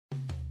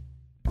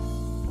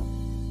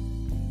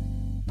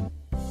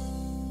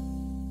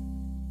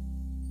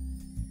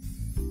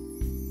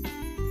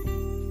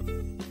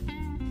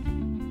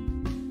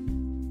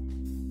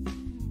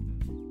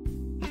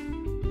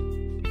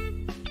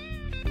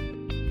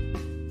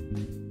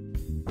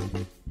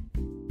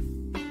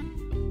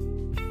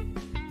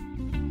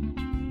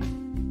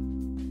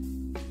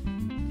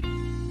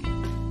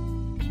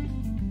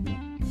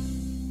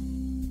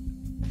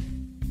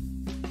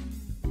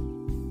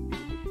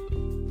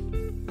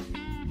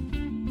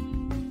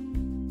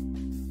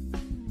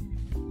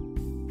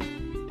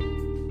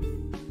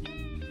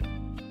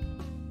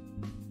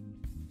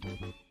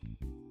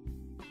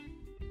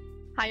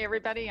Hi,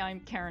 everybody. I'm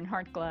Karen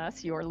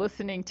Hartglass. You're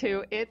listening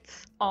to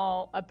It's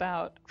All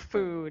About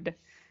Food.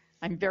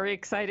 I'm very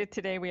excited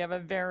today. We have a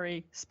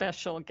very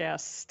special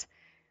guest,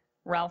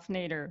 Ralph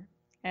Nader,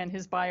 and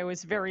his bio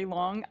is very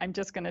long. I'm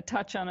just going to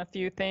touch on a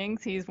few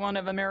things. He's one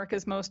of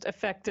America's most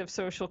effective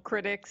social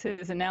critics.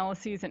 His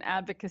analyses and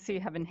advocacy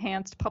have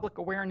enhanced public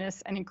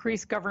awareness and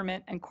increased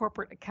government and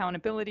corporate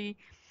accountability.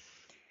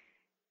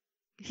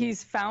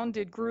 He's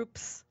founded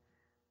groups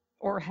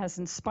or has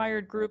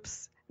inspired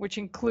groups which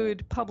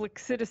include Public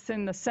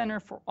Citizen, the Center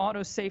for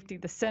Auto Safety,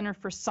 the Center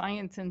for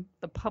Science and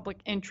the Public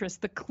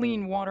Interest, the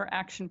Clean Water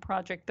Action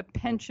Project, the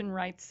Pension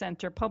Rights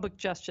Center, Public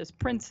Justice,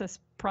 Princess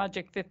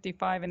Project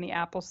 55, and the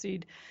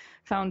Appleseed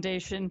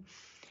Foundation.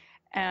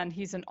 And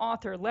he's an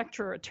author,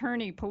 lecturer,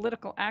 attorney,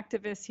 political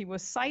activist. He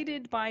was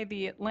cited by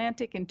The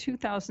Atlantic in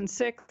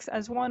 2006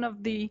 as one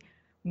of the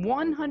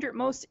 100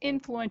 most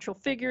influential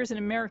figures in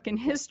American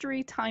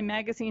history. Time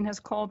magazine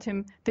has called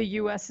him the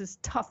U.S.'s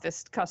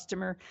toughest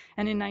customer.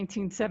 And in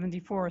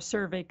 1974, a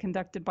survey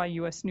conducted by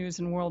U.S. News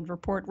and World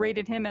Report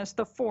rated him as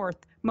the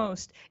fourth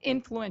most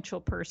influential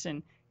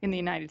person in the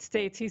United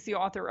States. He's the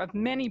author of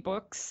many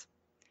books,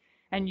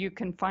 and you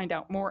can find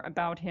out more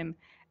about him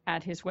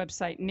at his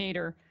website,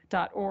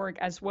 nader.org,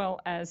 as well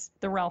as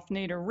the Ralph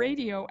Nader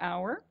Radio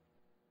Hour.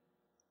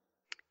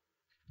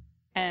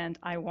 And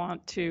I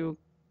want to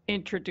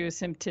introduce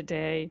him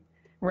today.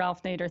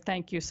 Ralph Nader,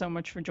 thank you so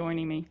much for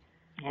joining me.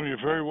 Well, you're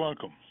very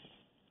welcome.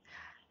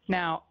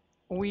 Now,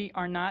 we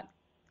are not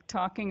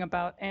talking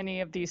about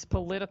any of these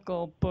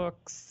political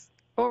books,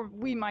 or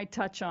we might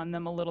touch on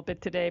them a little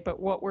bit today, but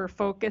what we're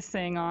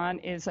focusing on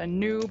is a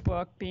new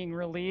book being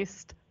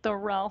released, the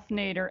Ralph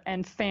Nader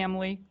and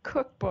Family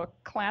Cookbook,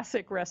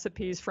 Classic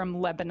Recipes from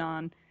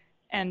Lebanon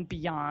and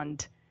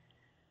Beyond.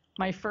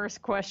 My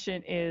first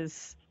question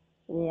is,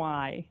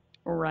 why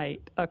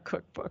write a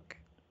cookbook?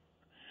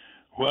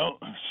 Well,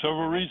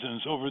 several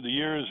reasons. Over the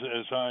years,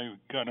 as I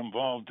got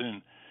involved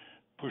in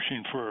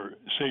pushing for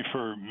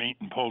safer meat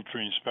and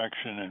poultry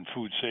inspection and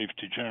food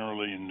safety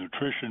generally and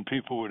nutrition,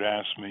 people would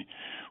ask me,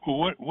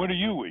 well, what do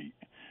you eat?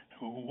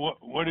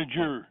 What did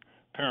your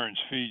parents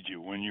feed you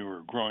when you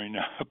were growing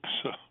up?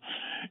 So,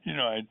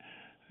 I'd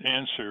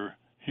answer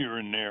here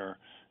and there.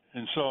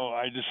 And so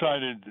I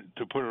decided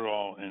to put it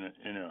all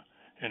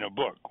in a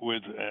book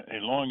with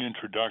a long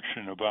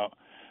introduction about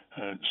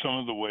some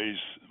of the ways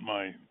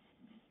my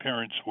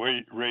parents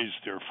raised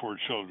their 4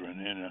 children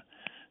in an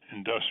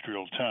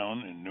industrial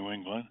town in New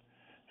England,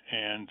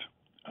 and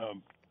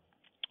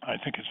I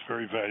think it's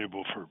very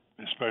valuable for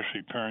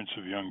especially parents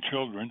of young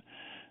children,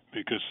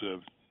 because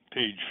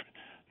page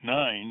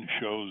 9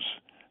 shows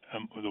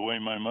the way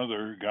my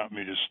mother got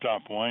me to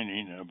stop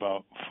whining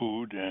about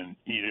food and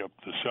eat up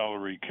the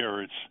celery,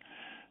 carrots,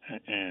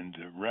 and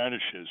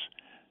radishes.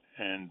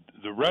 And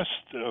the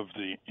rest of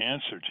the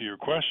answer to your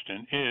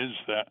question is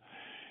that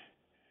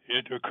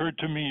it occurred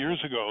to me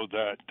years ago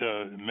that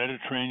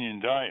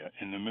Mediterranean diet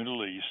in the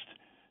Middle East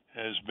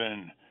has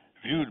been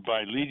viewed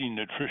by leading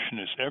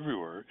nutritionists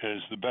everywhere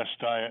as the best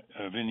diet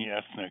of any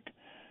ethnic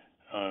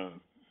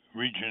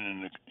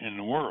region in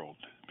the world,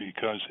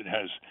 because it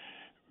has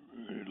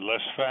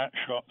less fat,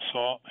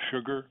 salt,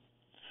 sugar.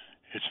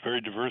 It's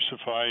very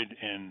diversified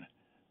in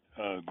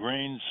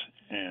grains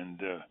and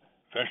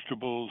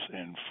vegetables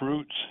and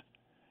fruits.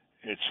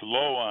 It's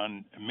low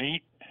on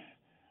meat,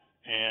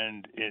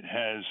 and it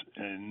has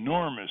an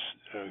enormous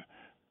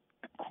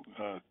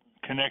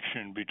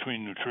connection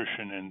between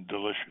nutrition and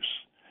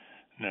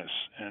deliciousness.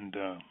 And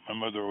my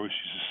mother always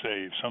used to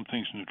say, if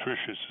something's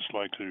nutritious, it's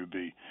likely to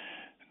be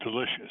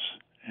delicious.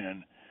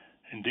 And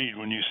indeed,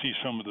 when you see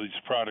some of these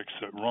products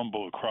that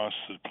rumble across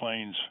the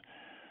plains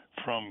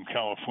from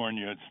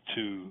California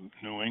to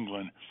New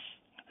England,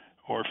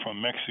 or from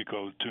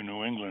Mexico to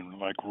New England,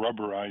 like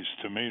rubberized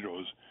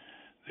tomatoes,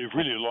 they've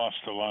really lost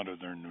a lot of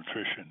their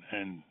nutrition,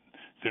 and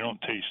they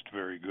don't taste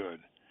very good.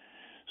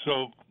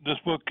 So this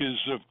book is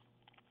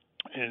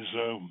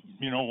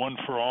one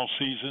for all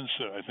seasons.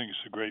 I think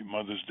it's a great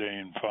Mother's Day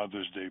and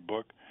Father's Day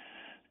book.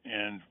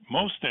 And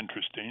most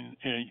interesting,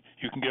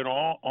 you can get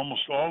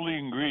almost all the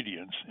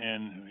ingredients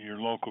in your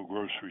local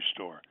grocery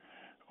store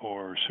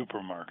or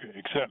supermarket,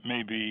 except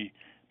maybe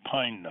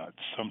pine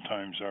nuts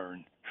sometimes are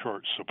in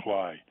short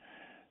supply.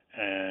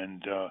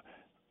 And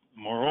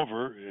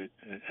moreover,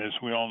 as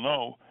we all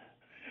know,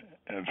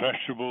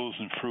 vegetables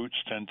and fruits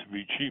tend to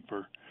be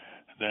cheaper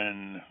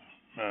than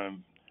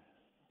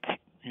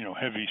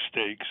heavy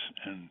steaks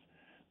and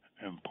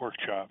pork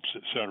chops,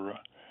 etc.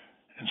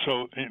 And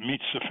so it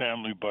meets the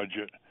family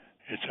budget.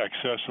 It's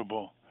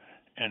accessible,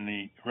 and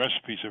the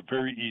recipes are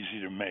very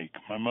easy to make.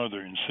 My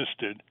mother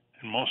insisted,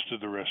 and most of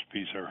the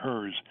recipes are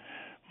hers.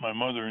 My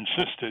mother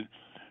insisted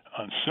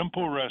on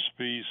simple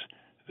recipes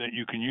that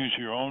you can use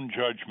your own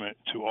judgment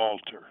to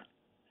alter.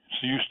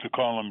 She used to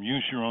call them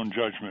use your own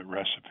judgment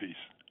recipes.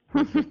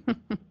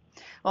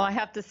 Well, I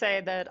have to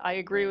say that I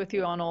agree with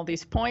you on all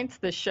these points.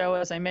 This show,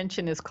 as I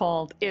mentioned, is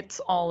called It's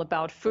All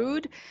About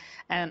Food.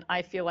 And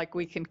I feel like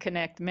we can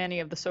connect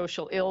many of the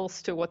social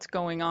ills to what's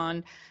going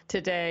on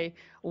today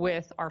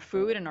with our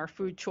food and our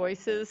food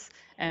choices.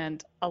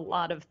 And a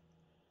lot of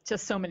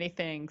just so many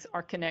things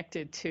are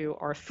connected to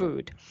our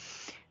food.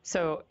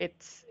 So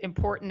it's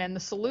important. And the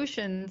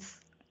solutions,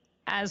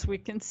 as we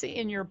can see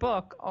in your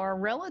book, are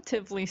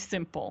relatively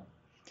simple.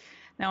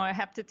 Now, I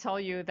have to tell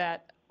you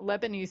that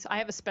I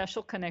have a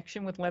special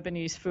connection with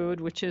Lebanese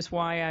food, which is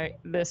why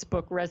this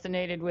book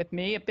resonated with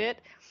me a bit.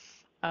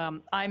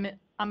 I'm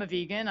a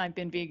vegan. I've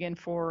been vegan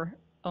for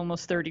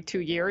almost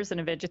 32 years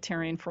and a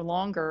vegetarian for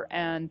longer.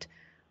 And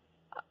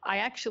I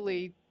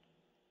actually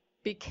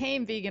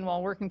became vegan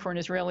while working for an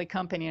Israeli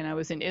company, and I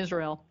was in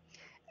Israel.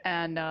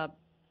 And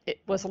it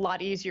was a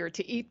lot easier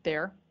to eat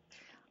there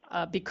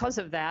because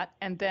of that.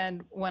 And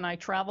then when I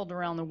traveled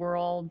around the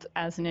world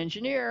as an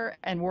engineer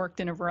and worked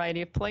in a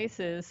variety of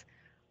places,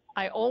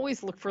 I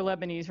always looked for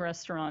Lebanese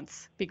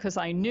restaurants because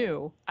I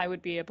knew I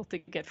would be able to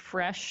get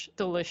fresh,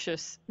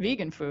 delicious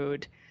vegan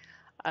food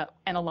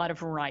and a lot of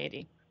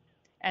variety.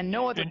 And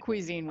no other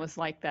cuisine was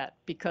like that,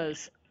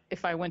 because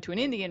if I went to an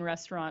Indian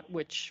restaurant,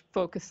 which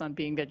focused on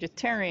being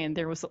vegetarian,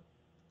 there was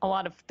a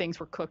lot of things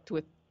were cooked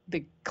with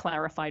the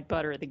clarified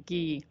butter, the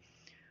ghee.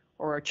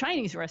 Or a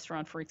Chinese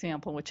restaurant, for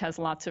example, which has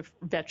lots of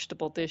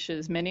vegetable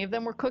dishes. Many of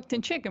them were cooked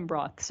in chicken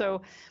broth.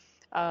 So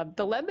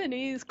the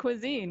Lebanese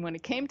cuisine, when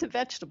it came to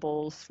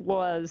vegetables,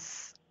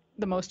 was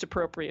the most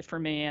appropriate for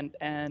me,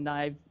 and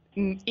I've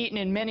eaten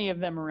in many of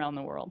them around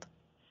the world.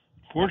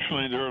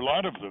 Fortunately, there are a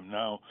lot of them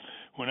now.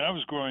 When I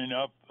was growing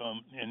up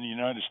in the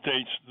United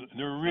States,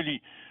 there were really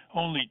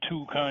only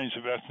two kinds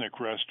of ethnic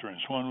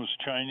restaurants. One was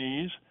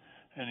Chinese,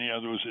 and the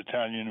other was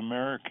Italian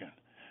American.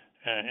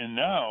 And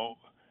now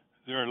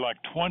there are like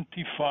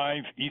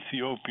 25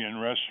 Ethiopian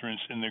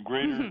restaurants in the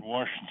greater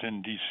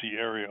Washington, D.C.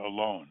 area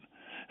alone.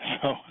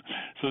 So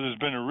there's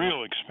been a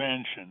real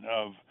expansion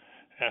of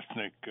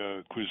ethnic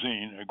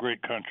cuisine, a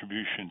great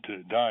contribution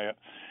to diet.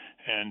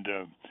 And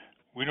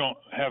we don't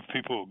have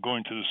people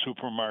going to the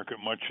supermarket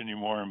much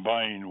anymore and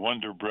buying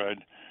Wonder Bread,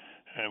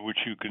 which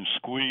you can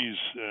squeeze,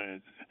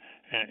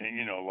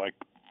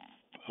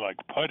 like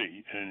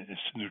putty, and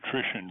its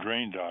nutrition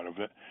drained out of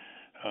it.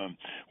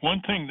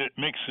 One thing that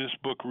makes this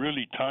book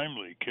really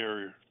timely,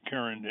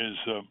 Karen, is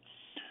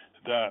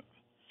that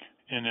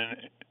in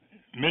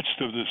the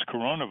midst of this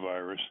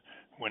coronavirus,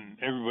 when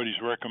everybody's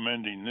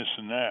recommending this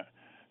and that,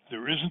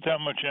 there isn't that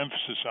much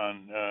emphasis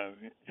on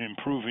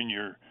improving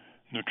your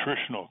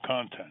nutritional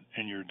content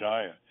in your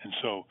diet. And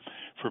so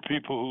for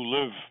people who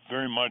live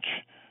very much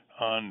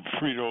on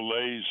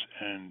Frito-Lays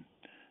and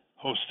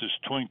Hostess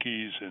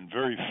Twinkies and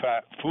very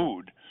fat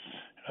food,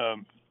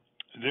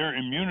 their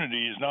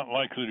immunity is not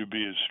likely to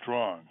be as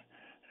strong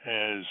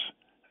as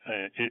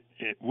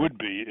it would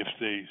be if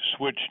they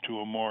switched to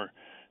a more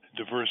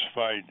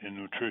diversified and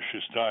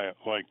nutritious diet,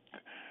 like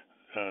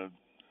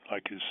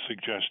is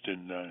suggested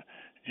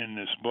in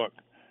this book.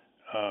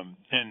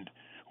 And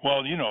while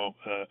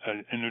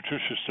a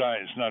nutritious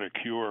diet is not a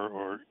cure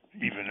or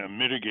even a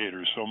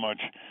mitigator so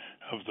much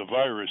of the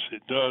virus,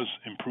 it does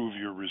improve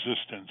your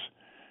resistance,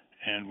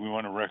 and we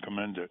want to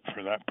recommend it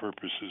for that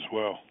purpose as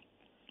well.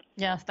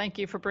 Yes, thank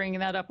you for bringing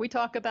that up. We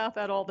talk about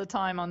that all the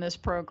time on this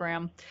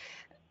program,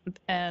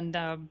 and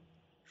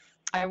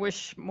I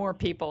wish more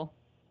people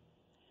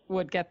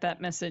would get that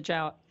message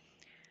out.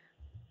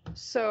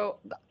 So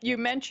you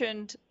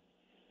mentioned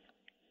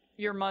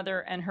your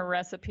mother and her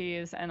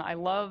recipes, and I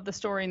love the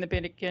story in the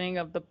beginning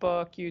of the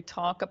book. You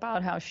talk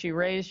about how she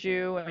raised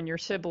you and your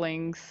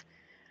siblings,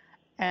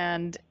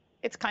 and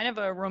it's kind of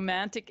a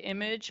romantic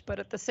image, but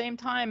at the same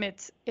time,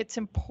 it's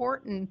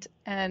important,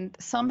 and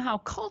somehow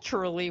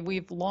culturally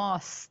we've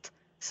lost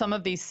some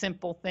of these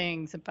simple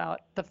things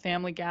about the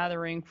family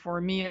gathering for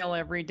a meal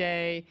every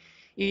day,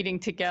 eating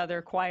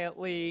together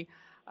quietly,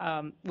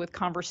 with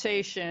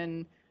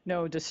conversation,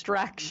 no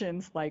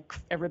distractions, like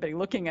everybody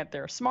looking at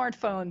their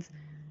smartphones,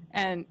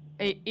 and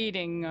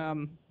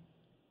eating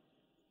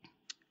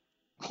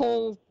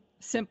whole,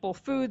 simple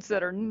foods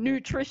that are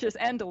nutritious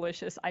and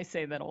delicious. I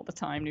say that all the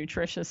time,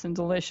 nutritious and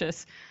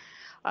delicious.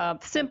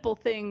 Simple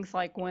things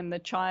like when the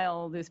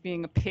child is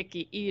being a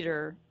picky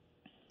eater,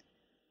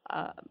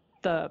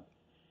 the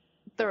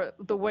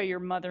way your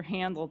mother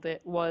handled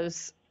it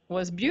was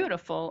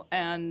beautiful,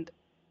 and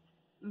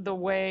the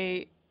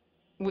way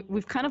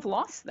we've kind of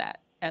lost that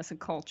as a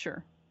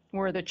culture,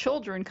 where the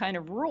children kind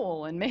of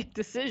rule and make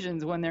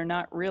decisions when they're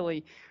not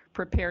really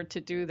prepared to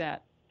do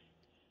that.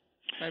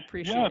 I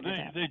appreciate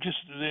that. The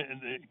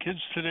kids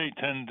today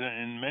tend to,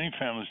 in many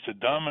families, to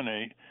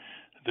dominate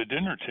the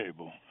dinner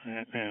table,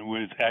 and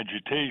with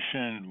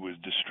agitation,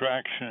 with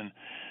distraction,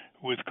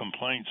 with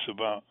complaints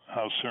about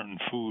how certain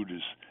food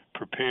is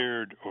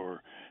prepared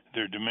or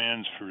their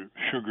demands for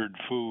sugared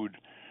food.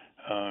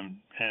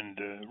 And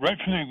right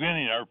from the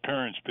beginning, our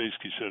parents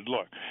basically said,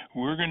 look,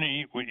 we're going to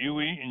eat what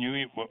you eat and you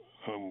eat what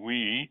we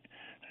eat.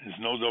 There's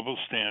no double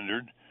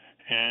standard.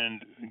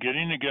 And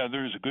getting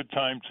together is a good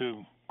time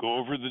to go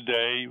over the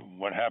day,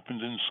 what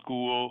happened in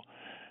school,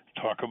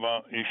 talk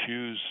about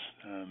issues,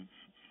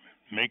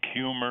 make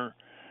humor,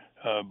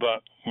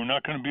 but we're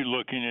not going to be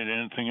looking at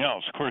anything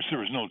else. Of course, there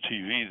was no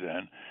TV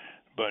then,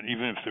 but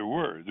even if there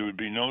were, there would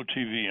be no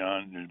TV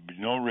on, there'd be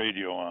no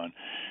radio on,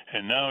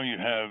 and now you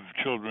have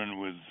children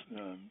with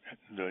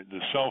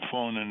the cell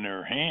phone in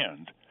their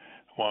hand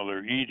while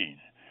they're eating,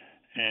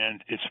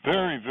 and it's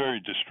very, very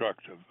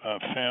destructive.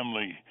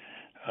 Family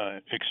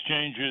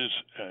exchanges,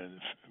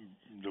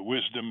 the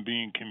wisdom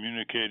being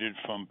communicated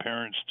from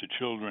parents to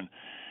children,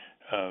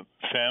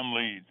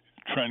 family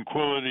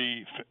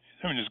tranquility.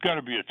 I mean, there's got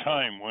to be a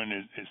time when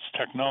it's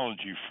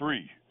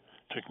technology-free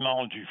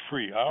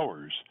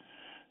hours.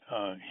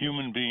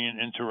 Human being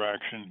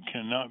interaction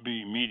cannot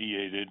be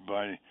mediated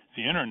by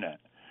the internet,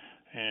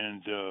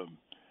 and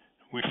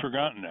we've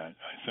forgotten that,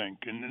 I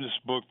think. And this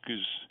book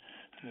is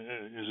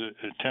an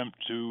attempt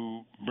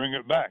to bring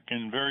it back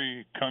in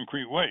very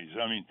concrete ways.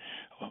 I mean,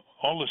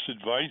 all this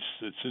advice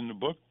that's in the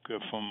book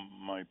from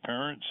my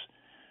parents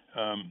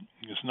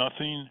is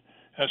nothing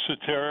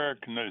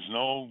esoteric, and there's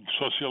no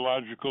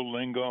sociological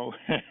lingo.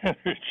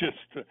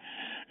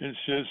 It's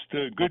just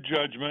good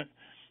judgment.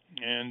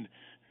 And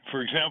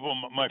for example,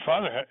 my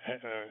father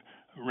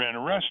ran a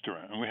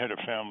restaurant, and we had a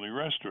family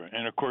restaurant.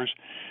 And of course,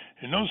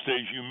 in those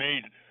days, you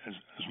made as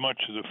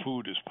much of the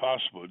food as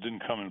possible. It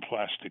didn't come in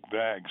plastic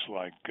bags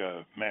like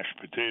mashed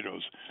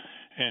potatoes.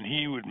 And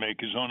he would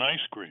make his own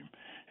ice cream.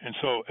 And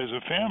so as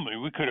a family,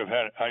 we could have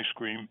had ice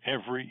cream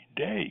every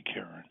day,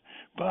 Karen.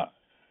 But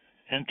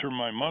enter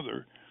my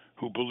mother,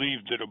 who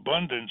believed that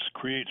abundance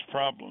creates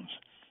problems.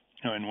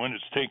 And when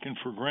it's taken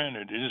for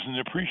granted, it isn't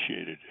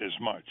appreciated as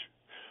much,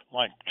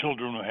 like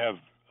children who have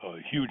a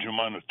huge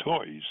amount of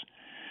toys.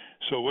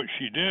 So what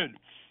she did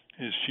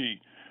is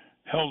she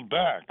held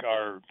back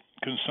our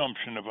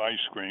consumption of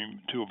ice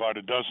cream to about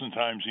a dozen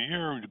times a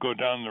year. We'd go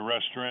down to the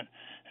restaurant,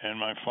 and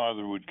my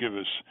father would give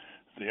us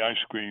the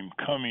ice cream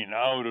coming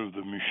out of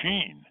the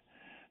machine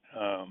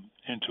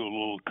into a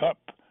little cup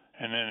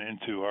and then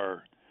into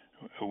our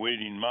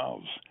waiting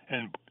mouths.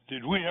 And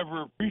did we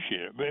ever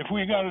appreciate it? But if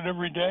we got it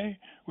every day,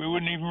 we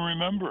wouldn't even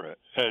remember it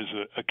as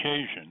an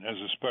occasion, as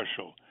a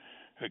special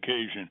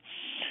occasion.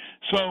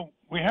 So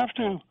we have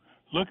to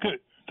look at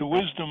the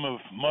wisdom of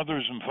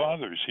mothers and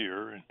fathers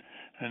here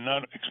and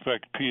not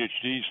expect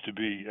PhDs to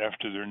be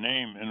after their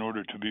name in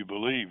order to be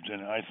believed.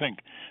 And I think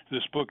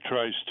this book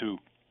tries to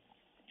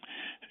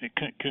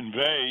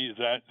convey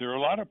that there are a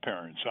lot of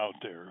parents out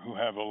there who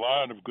have a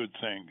lot of good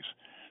things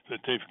that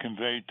they've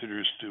conveyed to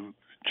their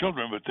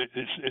children, but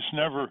it's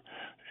never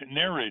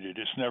narrated.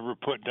 It's never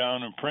put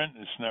down in print.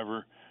 It's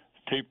never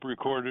tape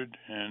recorded.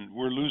 And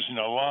we're losing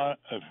a lot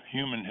of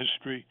human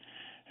history,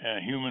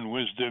 human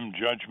wisdom,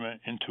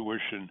 judgment,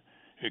 intuition,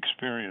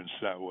 experience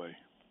that way.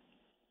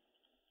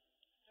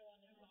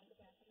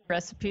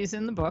 Recipes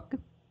in the book.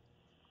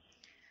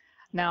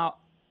 Now,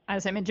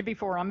 as I mentioned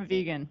before, I'm a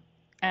vegan,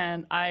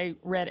 and I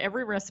read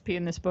every recipe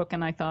in this book,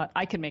 and I thought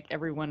I could make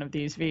every one of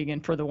these vegan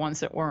for the ones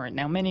that weren't.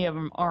 Now, many of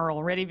them are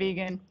already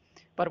vegan,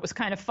 but it was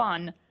kind of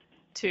fun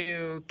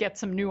to get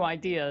some new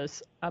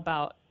ideas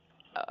about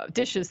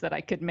dishes that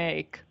I could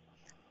make.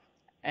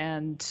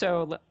 And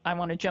so I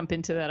want to jump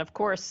into that. Of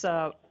course,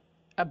 a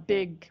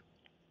big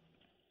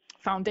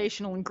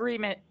foundational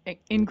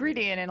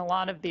ingredient in a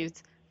lot of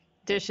these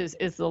dishes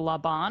is the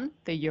Laban,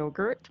 the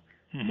yogurt,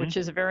 which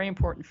is a very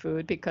important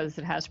food because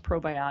it has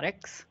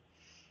probiotics.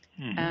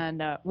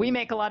 And we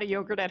make a lot of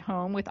yogurt at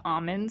home with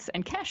almonds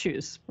and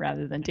cashews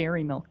rather than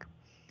dairy milk.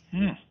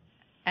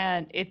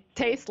 And it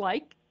tastes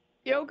like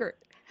yogurt.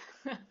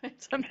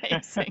 It's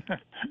amazing.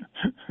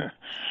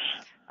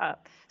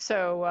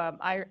 So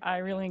I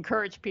really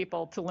encourage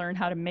people to learn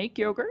how to make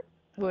yogurt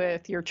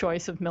with your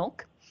choice of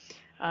milk.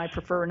 I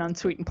prefer an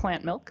unsweetened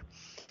plant milk,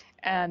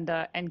 and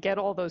get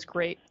all those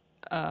great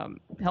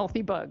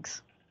healthy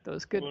bugs,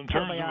 those good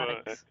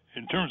probiotics.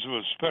 In terms of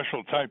a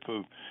special type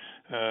of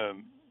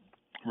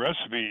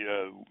recipe,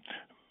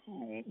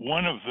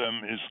 one of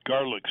them is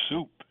garlic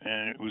soup,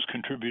 and it was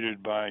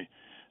contributed by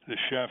the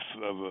chef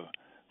of a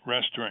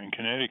restaurant in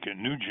Connecticut,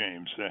 New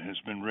James, that has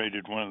been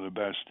rated one of the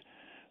best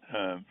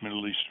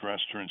Middle East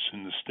restaurants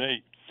in the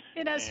state.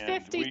 It has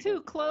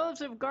 52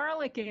 cloves of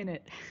garlic in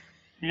it.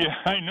 Yeah,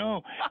 I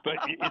know, but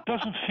it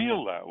doesn't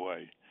feel that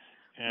way.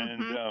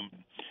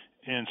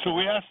 And so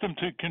we asked him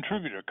to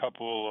contribute a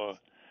couple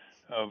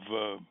of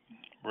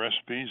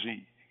recipes.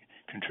 He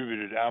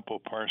contributed apple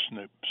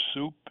parsnip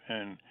soup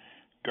and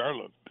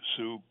garlic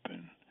soup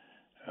and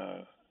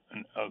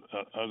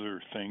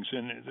other things.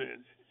 And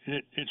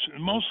it's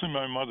mostly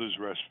my mother's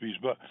recipes,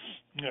 but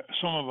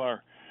some of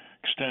our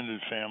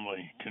extended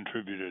family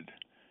contributed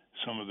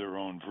some of their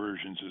own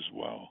versions as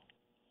well.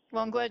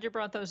 Well, I'm glad you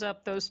brought those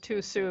up. Those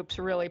two soups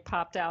really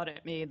popped out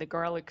at me. The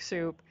garlic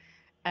soup,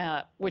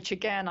 which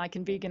again, I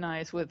can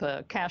veganize with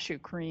a cashew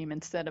cream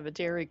instead of a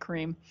dairy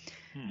cream.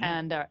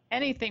 And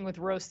anything with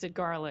roasted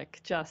garlic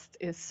just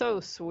is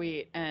so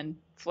sweet and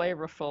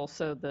flavorful.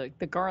 So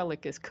the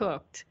garlic is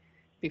cooked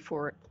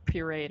before it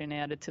pureed and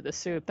added to the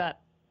soup.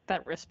 That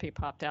that recipe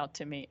popped out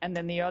to me. And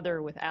then the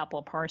other with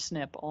apple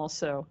parsnip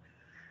also.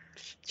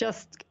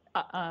 Just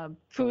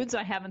foods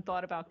I haven't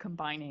thought about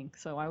combining,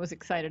 so I was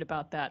excited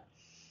about that.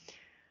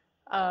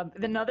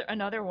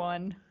 Another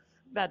one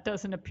that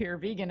doesn't appear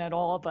vegan at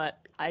all, but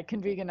I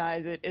can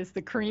veganize it, is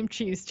the cream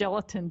cheese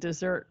gelatin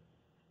dessert.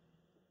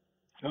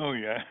 Oh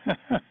yeah,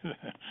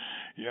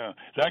 yeah.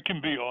 That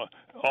can be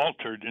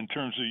altered in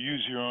terms of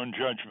use your own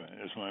judgment,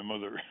 as my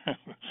mother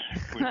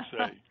would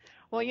say.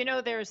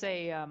 Well, there's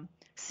a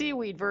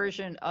seaweed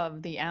version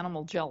of the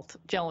animal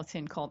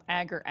gelatin called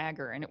agar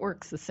agar, and it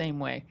works the same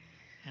way.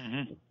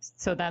 Mm-hmm.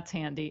 So that's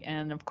handy.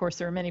 And of course,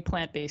 there are many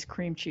plant-based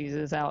cream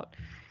cheeses out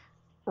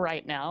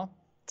right now.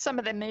 Some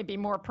of them may be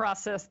more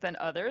processed than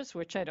others,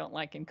 which I don't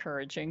like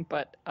encouraging,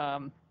 but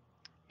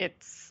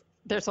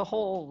there's a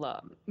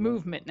whole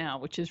movement now,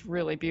 which is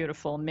really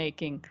beautiful,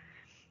 making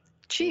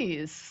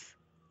cheese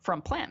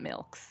from plant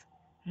milks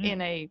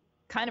in a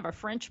kind of a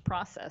French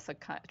process, a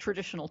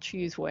traditional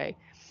cheese way.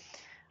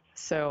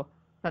 So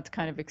that's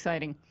kind of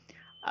exciting.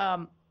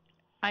 I'm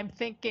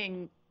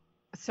thinking,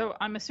 so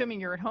I'm assuming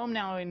you're at home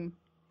now in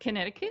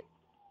Connecticut,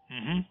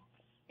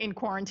 in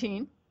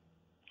quarantine.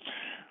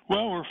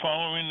 Well, we're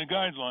following the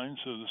guidelines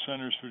of the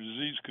Centers for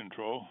Disease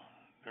Control.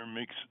 They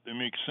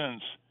make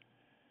sense.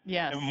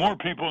 Yes. And more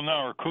people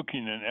now are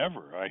cooking than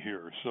ever, I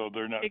hear. So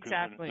they're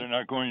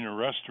not going to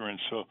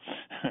restaurants. So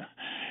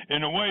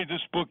in a way,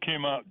 this book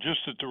came out just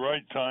at the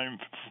right time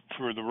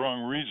for the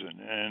wrong reason.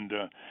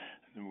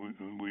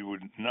 And we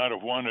would not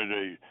have wanted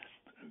a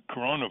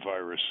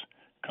coronavirus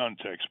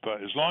context.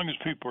 But as long as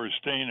people are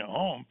staying at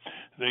home,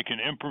 they can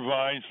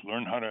improvise,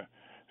 learn how to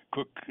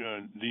cook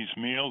these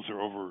meals. There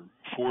are over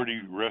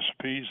 40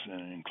 recipes,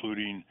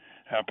 including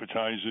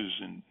appetizers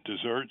and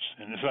desserts.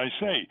 And as I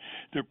say,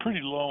 they're pretty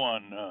low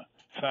on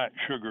fat,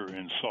 sugar,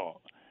 and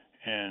salt.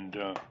 And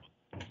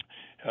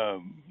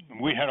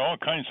we had all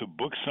kinds of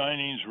book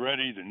signings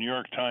ready. The New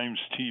York Times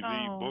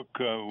TV book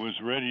was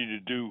ready to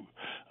do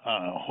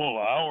a whole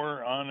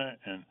hour on it.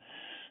 And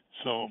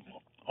so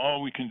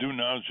all we can do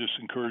now is just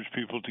encourage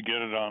people to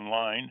get it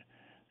online.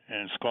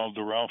 And it's called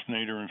the Ralph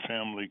Nader and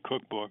Family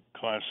Cookbook,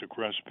 Classic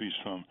Recipes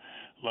from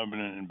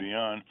Lebanon and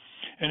Beyond.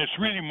 And it's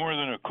really more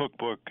than a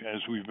cookbook,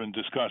 as we've been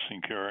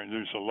discussing, Kara.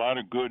 There's a lot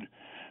of good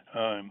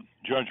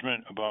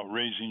judgment about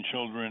raising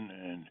children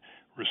and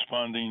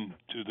responding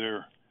to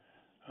their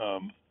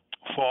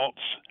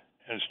faults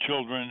as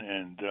children,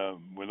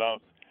 and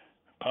without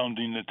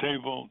pounding the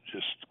table,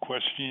 just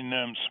questioning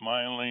them,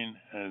 smiling,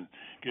 and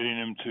getting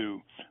them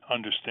to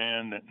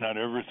understand that not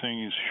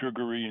everything is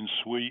sugary and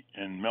sweet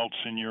and melts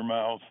in your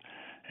mouth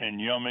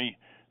and yummy,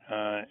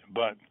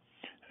 but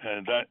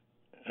that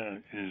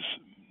is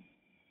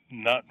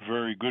not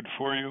very good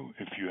for you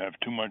if you have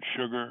too much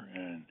sugar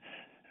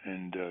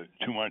and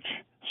too much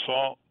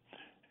salt.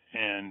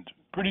 And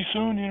pretty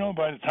soon,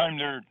 by the time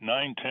they're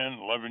 9, 10,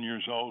 11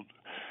 years old,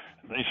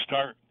 they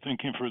start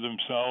thinking for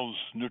themselves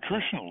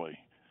nutritionally.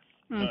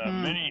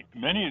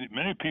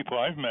 Many people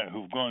I've met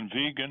who've gone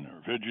vegan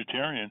or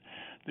vegetarian,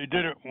 they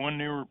did it when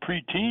they were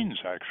preteens,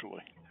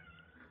 actually.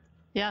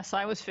 Yes,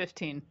 I was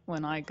 15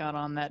 when I got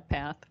on that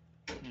path.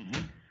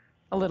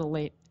 A little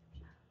late,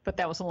 but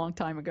that was a long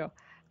time ago.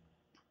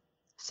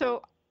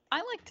 So I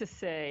like to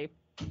say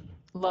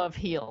love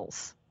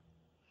heals.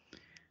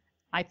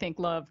 I think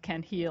love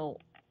can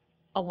heal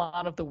a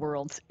lot of the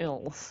world's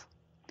ills.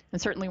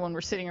 And certainly when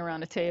we're sitting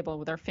around a table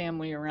with our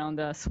family around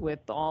us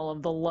with all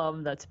of the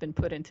love that's been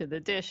put into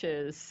the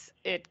dishes,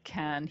 it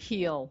can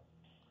heal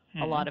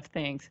a lot of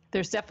things.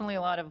 There's definitely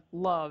a lot of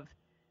love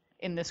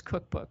in this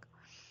cookbook.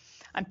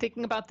 I'm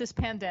thinking about this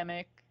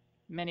pandemic.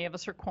 Many of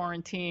us are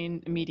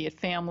quarantined, immediate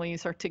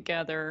families are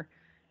together,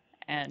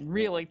 and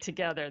really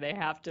together they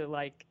have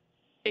to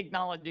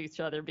acknowledge each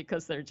other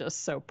because they're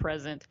just so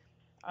present.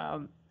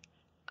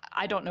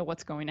 I don't know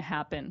what's going to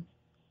happen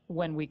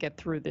when we get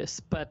through this,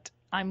 but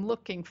I'm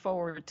looking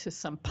forward to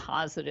some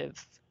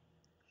positive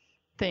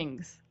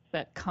things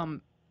that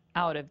come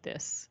out of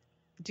this.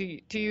 Do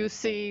you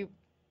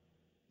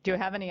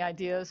have any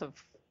ideas of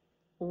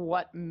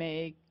what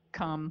may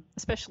come,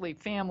 especially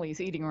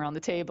families eating around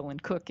the table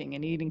and cooking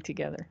and eating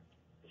together?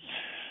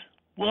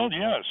 Well,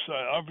 yes.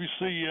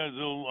 Obviously,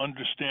 they'll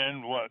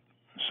understand what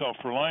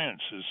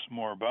self-reliance is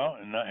more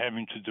about and not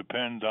having to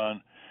depend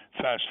on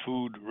fast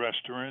food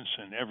restaurants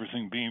and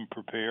everything being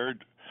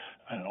prepared.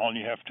 And all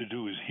you have to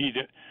do is heat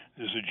it.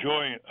 There's a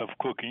joy of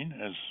cooking,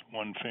 as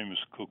one famous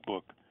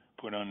cookbook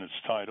put on its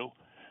title.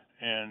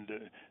 And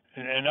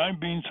I'm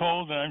being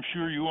told, and I'm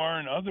sure you are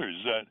and others,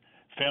 that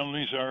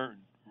families are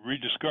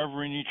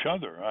rediscovering each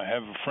other. I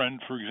have a friend,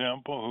 for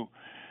example,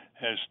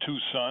 who has 2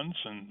 sons,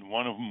 and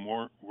one of them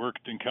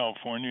worked in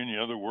California and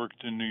the other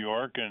worked in New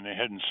York, and they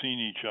hadn't seen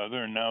each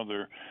other, and now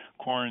they're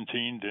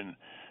quarantined in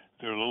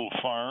their little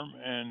farm,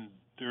 and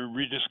they're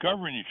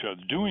rediscovering each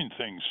other, doing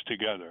things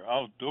together,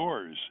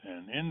 outdoors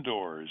and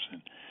indoors,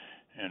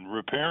 and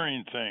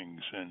repairing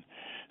things. And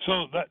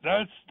so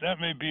that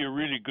may be a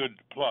really good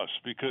plus,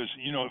 because,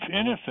 if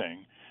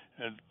anything,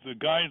 the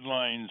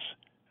guidelines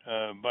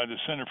by the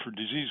Center for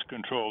Disease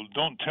Control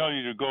don't tell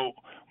you to go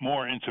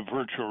more into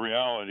virtual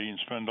reality and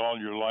spend all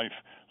your life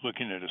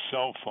looking at a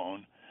cell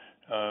phone.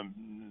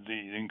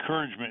 The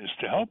encouragement is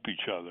to help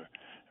each other,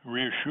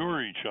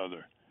 reassure each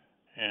other,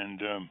 and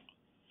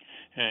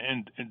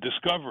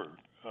discover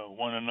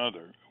one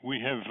another. We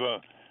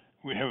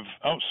have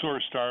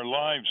outsourced our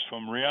lives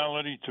from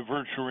reality to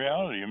virtual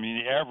reality. I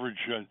mean, the average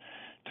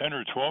 10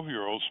 or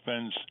 12-year-old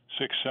spends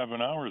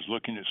 6-7 hours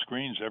looking at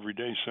screens every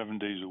day, 7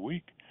 days a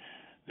week.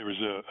 There was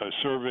a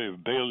survey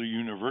of Baylor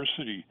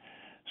University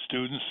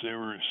students. They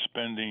were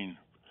spending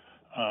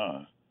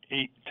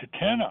 8 to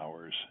 10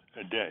 hours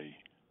a day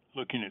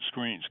looking at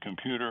screens,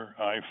 computer,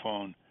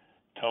 iPhone,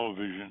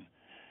 television,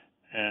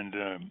 and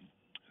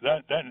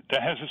that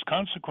has its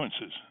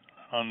consequences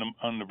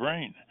on the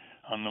brain,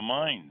 on the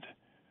mind,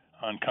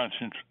 on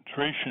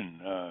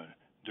concentration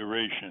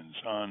durations,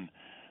 on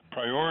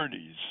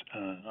priorities,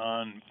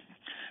 on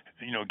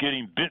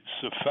getting bits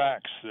of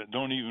facts that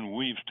don't even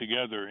weave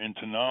together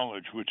into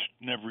knowledge, which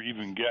never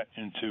even get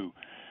into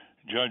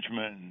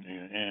judgment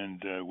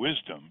and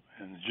wisdom,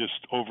 and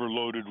just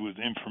overloaded with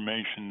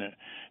information that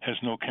has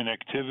no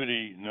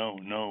connectivity,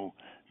 no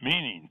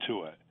meaning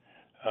to it.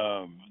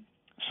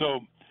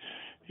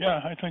 Yeah,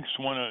 I think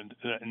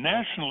it's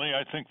nationally,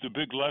 I think the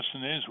big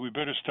lesson is we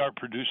better start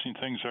producing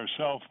things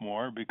ourselves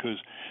more, because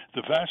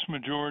the vast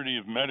majority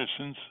of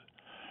medicines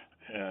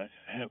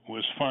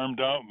was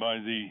farmed out by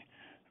the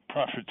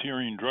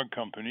profiteering drug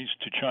companies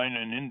to China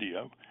and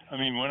India. I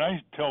mean, when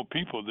I tell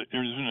people that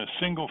there isn't a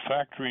single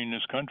factory in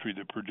this country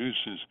that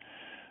produces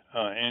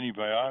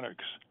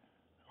antibiotics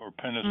or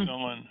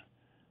penicillin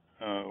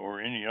or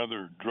any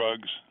other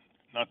drugs,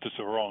 not that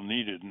they're all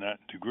needed in that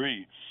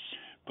degree,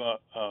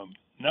 but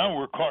now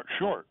we're caught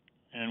short,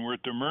 and we're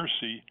at the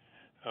mercy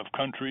of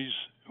countries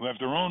who have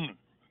their own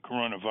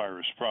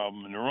coronavirus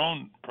problem and their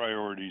own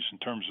priorities in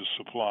terms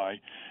of supply,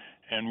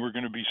 and we're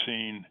going to be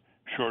seeing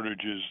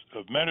shortages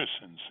of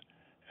medicines,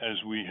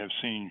 as we have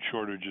seen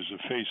shortages of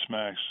face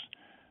masks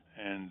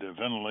and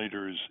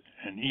ventilators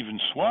and even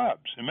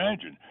swabs.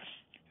 Imagine,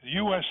 the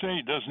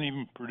USA doesn't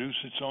even produce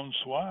its own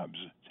swabs.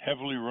 It's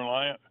heavily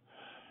reliant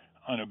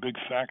on a big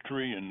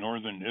factory in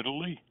northern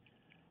Italy.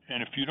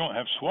 And if you don't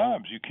have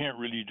swabs, you can't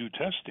really do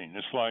testing.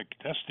 It's like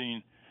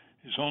testing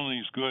is only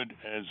as good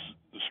as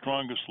the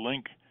strongest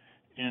link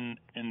in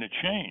the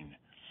chain.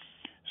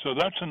 So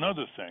that's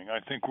another thing. I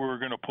think we're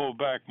going to pull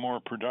back more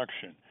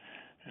production,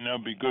 and that'll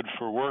be good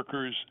for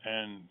workers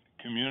and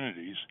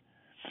communities.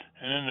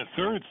 And then the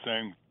third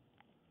thing,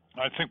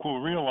 I think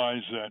we'll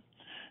realize that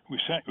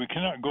we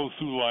cannot go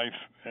through life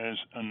as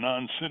a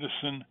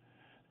non-citizen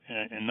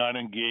and not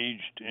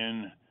engaged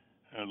in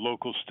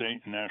local,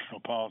 state, and national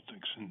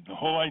politics. And the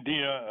whole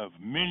idea of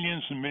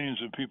millions and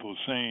millions of people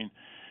saying,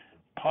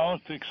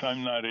 politics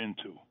I'm not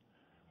into.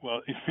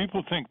 Well, if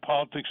people think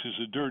politics is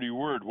a dirty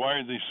word, why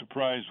are they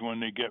surprised when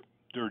they get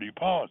dirty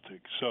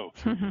politics? So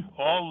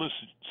all this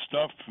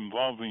stuff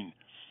involving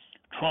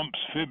Trump's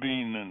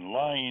fibbing and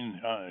lying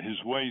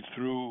his way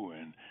through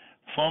and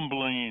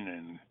fumbling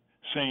and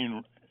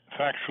saying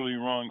factually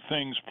wrong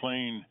things,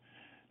 playing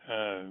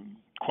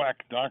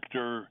quack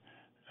doctor,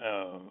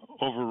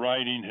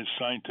 overriding his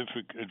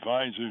scientific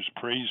advisors,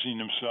 praising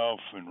himself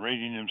and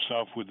rating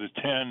himself with a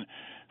 10,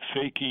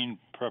 faking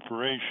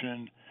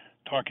preparation,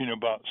 talking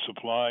about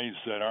supplies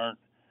that aren't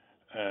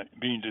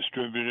being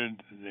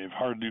distributed, they've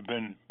hardly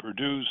been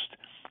produced,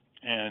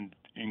 and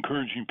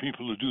encouraging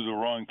people to do the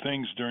wrong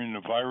things during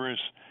the virus.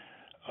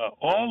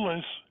 All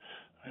this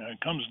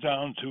comes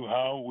down to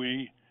how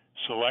we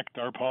select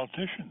our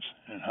politicians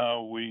and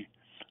how we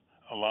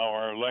allow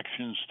our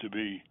elections to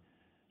be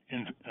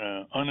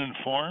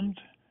uninformed,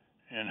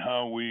 and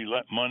how we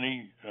let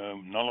money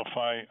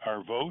nullify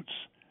our votes,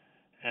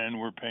 and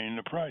we're paying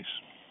the price.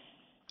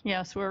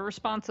 Yes, we're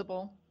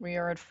responsible. We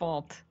are at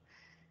fault.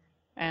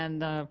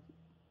 And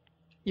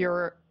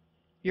you're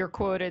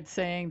quoted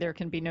saying there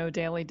can be no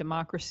daily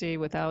democracy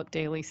without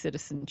daily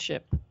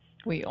citizenship.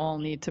 We all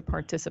need to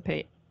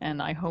participate,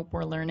 and I hope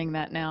we're learning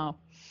that now.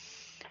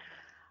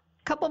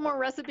 A couple more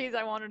recipes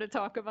I wanted to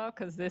talk about,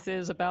 because this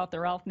is about the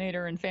Ralph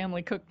Nader and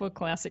Family Cookbook,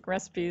 Classic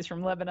Recipes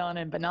from Lebanon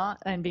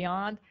and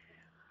Beyond.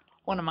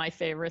 One of my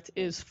favorites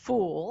is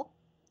fool,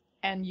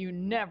 and you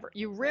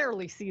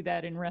rarely see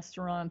that in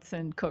restaurants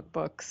and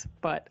cookbooks,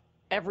 but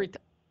every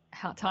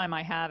time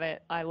I have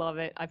it, I love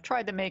it. I've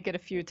tried to make it a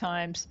few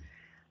times.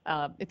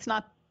 It's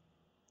not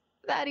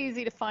that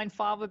easy to find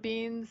fava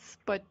beans,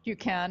 but you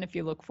can if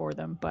you look for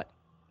them, but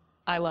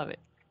I love it.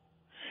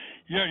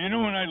 Yeah,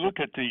 when I look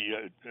at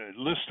the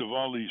list of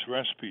all these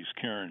recipes,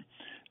 Karen,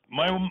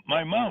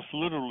 my mouth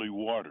literally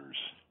waters.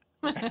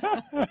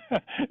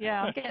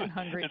 Yeah, I'm getting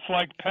hungry. It's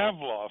like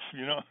Pavlov,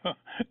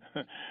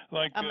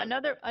 like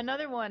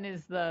another one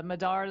is the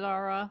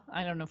madardara.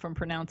 I don't know if I'm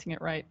pronouncing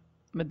it right.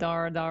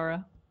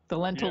 Madardara, the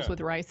lentils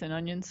with rice and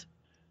onions.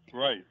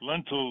 Right,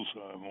 lentils,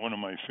 one of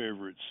my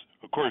favorites.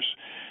 Of course,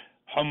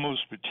 hummus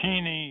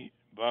patini,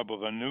 baba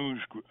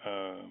ganoush,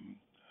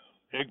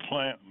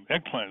 eggplant.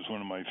 Eggplant is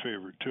one of my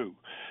favorite too.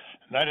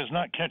 That is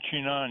not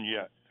catching on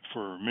yet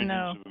for millions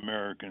No. of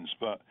Americans.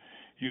 But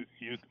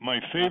my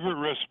favorite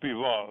recipe of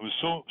all. It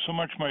was so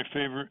much my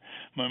favorite.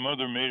 My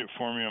mother made it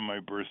for me on my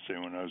birthday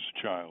when I was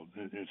a child.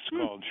 It's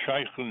called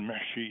shaykh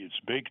al-mahshi. It's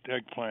baked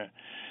eggplant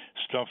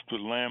stuffed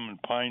with lamb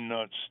and pine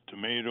nuts,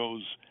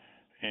 tomatoes,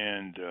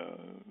 and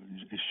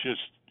it's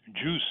just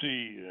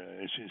juicy.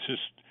 It's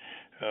just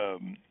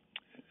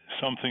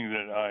something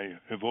that I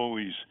have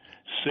always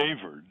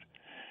savored.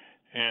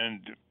 And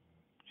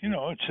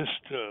it's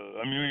just.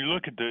 I mean, when you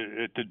look at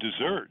the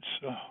desserts,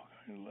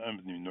 I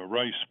mean, the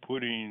rice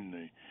pudding,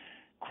 the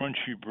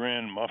crunchy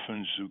bran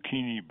muffins,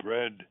 zucchini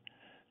bread,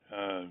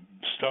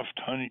 stuffed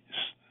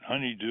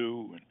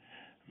honeydew, and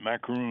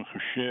macaroon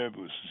chasheb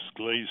with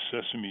glazed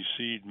sesame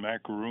seed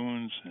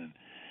macaroons, and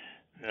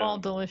All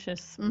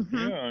delicious. Hmm.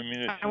 yeah, I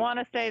mean, I want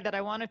to say that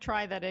I want to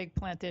try that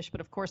eggplant dish,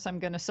 but of course I'm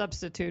going to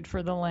substitute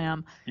for the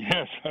lamb.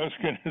 yes, I was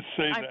going to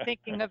say I'm that.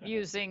 thinking of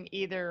using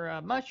either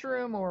a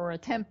mushroom or a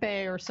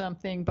tempeh or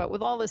something, but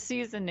with all the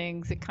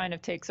seasonings, it kind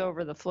of takes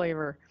over the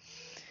flavor.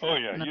 Oh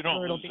yeah, And I'm you don't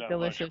sure it'll lose be that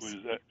delicious.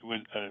 much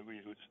with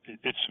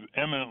it's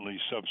eminently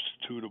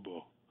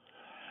substitutable.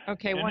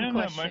 Okay, And one then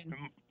question.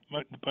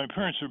 my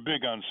parents are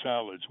big on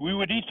salads. We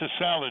would eat the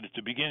salad at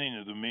the beginning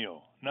of the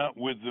meal, not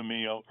with the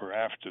meal or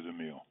after the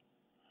meal.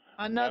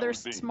 Another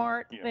would be-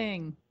 smart yeah.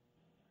 thing.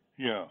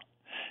 Yeah.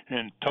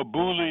 And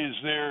tabbouleh is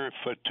there,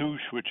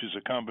 fattoush, which is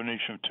a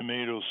combination of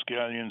tomatoes,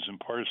 scallions, and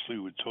parsley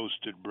with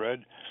toasted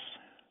bread.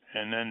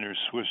 And then there's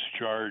Swiss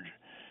chard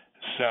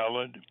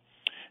salad.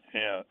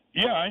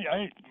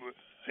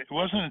 It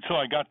wasn't until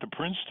I got to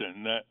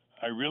Princeton that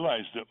I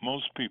realized that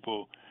most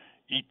people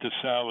eat the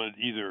salad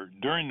either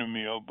during the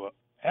meal but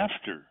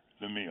after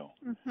the meal.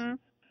 Hmm.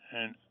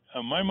 And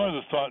my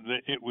mother thought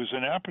that it was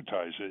an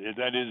appetizer.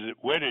 That is, it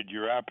whetted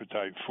your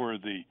appetite for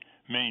the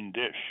main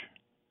dish.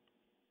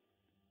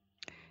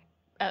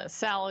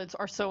 Salads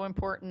are so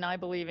important. I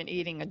believe in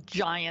eating a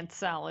giant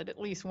salad at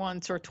least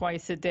once or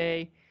twice a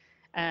day.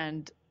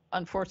 And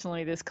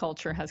unfortunately, this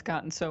culture has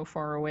gotten so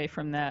far away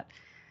from that.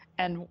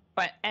 And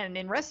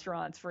in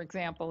restaurants, for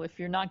example, if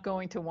you're not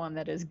going to one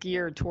that is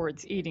geared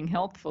towards eating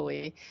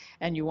healthfully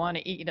and you want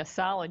to eat a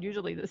salad,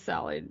 usually the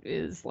salad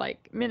is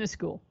like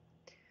minuscule.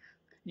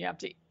 You have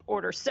to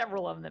order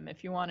several of them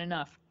if you want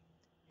enough.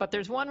 But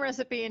there's one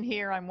recipe in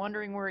here, I'm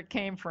wondering where it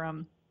came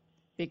from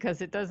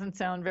because it doesn't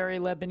sound very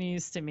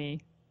Lebanese to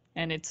me.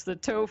 And it's the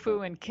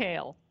tofu and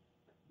kale.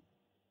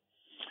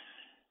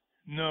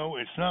 No,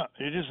 it's not.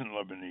 It isn't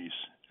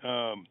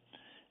Lebanese.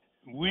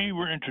 We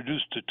were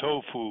introduced to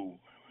tofu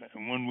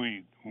when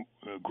we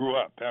grew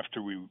up,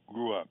 after we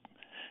grew up.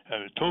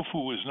 Tofu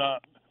was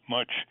not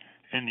much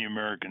in the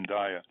American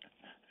diet.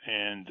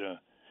 And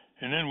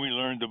then we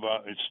learned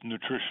about its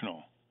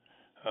nutritional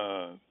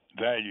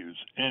values.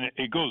 And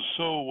it goes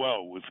so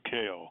well with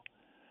kale.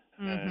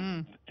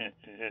 Mm-hmm.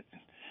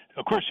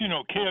 Of course,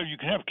 kale, you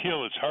can have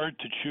kale that's hard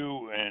to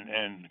chew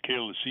and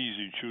kale that's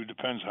easy to chew.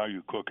 Depends how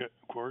you cook it,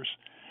 of course.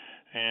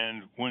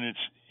 And when it's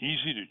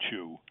easy to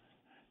chew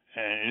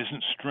and it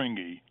isn't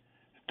stringy,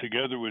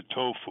 together with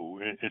tofu,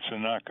 it's a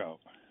knockout.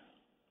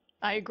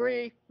 I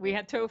agree. We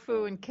had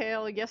tofu and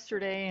kale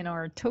yesterday in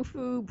our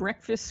tofu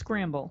breakfast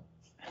scramble,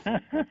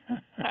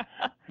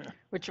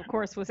 which of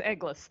course was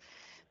eggless.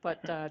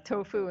 But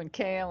tofu and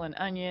kale and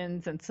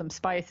onions and some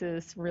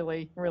spices,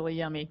 really, really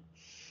yummy.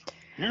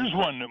 Here's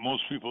one that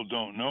most people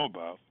don't know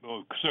about.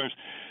 Because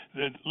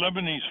the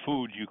Lebanese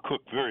food, you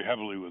cook very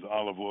heavily with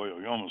olive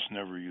oil. You almost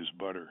never use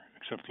butter,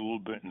 except a little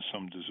bit in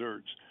some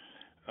desserts.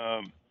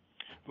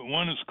 But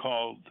one is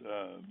called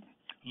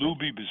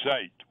lubi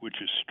bezait, which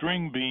is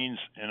string beans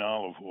and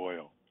olive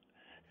oil.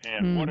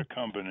 And what a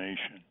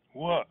combination.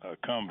 What a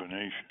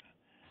combination.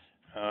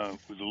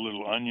 With the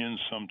little onions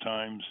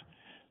sometimes.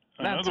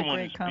 That's Another a one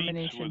great is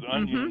combination. beets with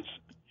onions.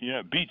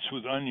 Yeah, beets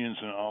with onions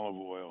and olive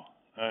oil.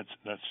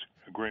 That's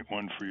a great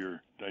one for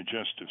your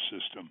digestive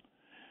system.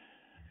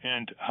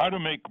 And how to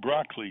make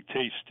broccoli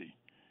tasty.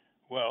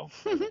 Well,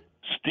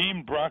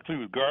 steamed broccoli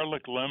with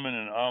garlic, lemon,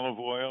 and olive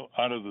oil,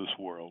 out of this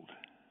world.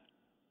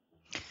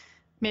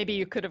 Maybe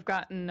you could have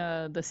gotten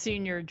the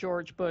senior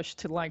George Bush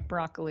to like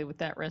broccoli with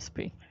that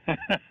recipe. I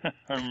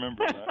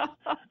remember that.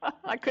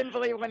 I couldn't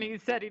believe when he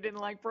said he didn't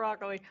like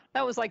broccoli.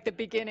 That was like the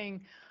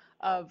beginning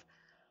of,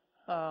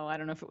 I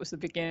don't know if it was the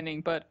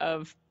beginning, but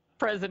of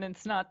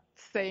presidents not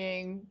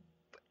saying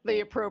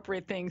the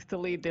appropriate things to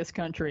lead this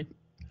country.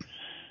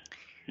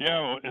 Yeah,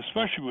 well,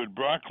 especially with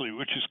broccoli,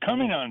 which is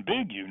coming on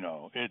big,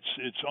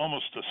 It's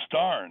almost a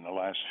star in the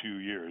last few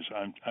years.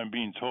 I'm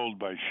being told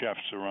by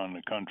chefs around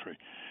the country.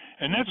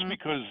 And that's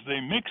because they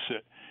mix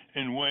it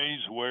in ways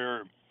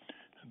where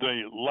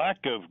the lack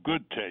of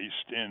good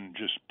taste in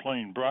just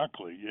plain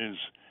broccoli is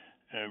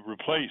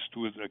replaced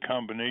with a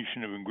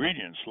combination of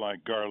ingredients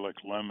like garlic,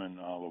 lemon,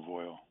 olive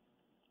oil.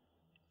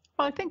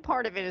 Well, I think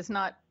part of it is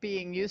not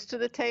being used to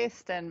the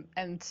taste, and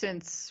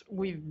since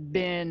we've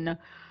been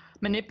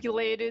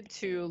manipulated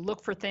to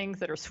look for things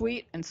that are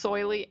sweet and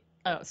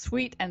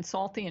sweet and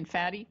salty and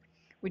fatty,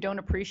 we don't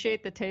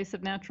appreciate the taste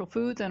of natural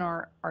foods, and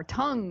our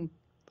tongue,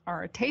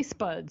 our taste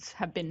buds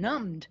have been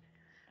numbed.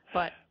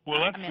 But Well,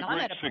 that's I mean, the I'm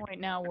great at a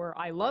point now where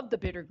I love the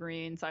bitter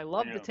greens. I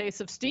love the yeah. taste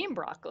of steamed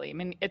broccoli. I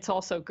mean, it's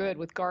also good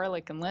with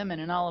garlic and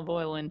lemon and olive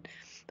oil and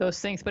those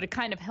things, but it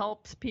kind of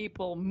helps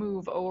people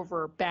move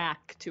over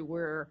back to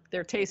where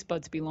their taste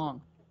buds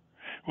belong.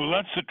 Well,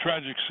 that's the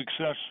tragic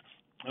success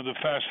of the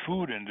fast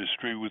food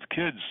industry with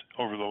kids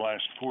over the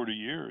last 40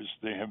 years.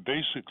 They have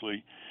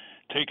basically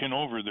taken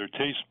over their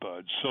taste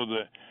buds so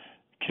that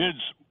kids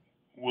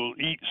will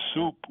eat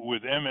soup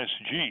with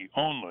MSG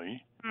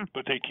only, Mm.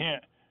 but they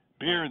can't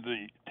bear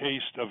the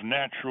taste of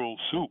natural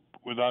soup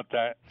without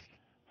that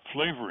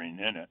flavoring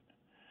in it,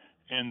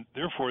 and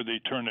therefore they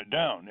turn it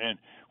down. And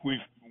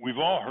we've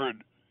all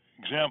heard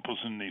examples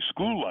in the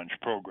school lunch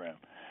program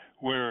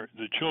where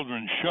the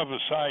children shove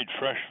aside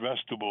fresh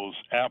vegetables,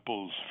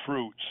 apples,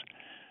 fruits,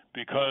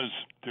 because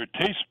their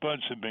taste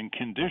buds have been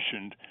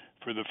conditioned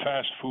for the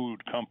fast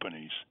food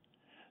companies.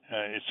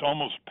 It's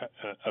almost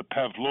a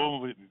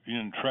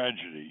Pavlovian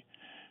tragedy,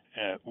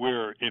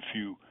 where if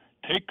you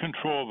take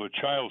control of a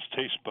child's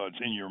taste buds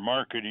in your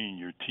marketing,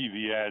 your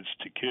TV ads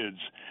to kids,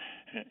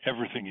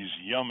 everything is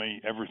yummy,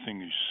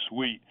 everything is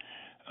sweet.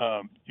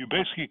 You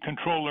basically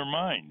control their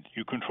mind.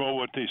 You control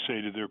what they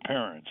say to their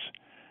parents,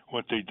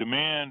 what they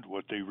demand,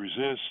 what they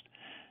resist,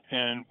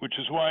 and which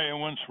is why I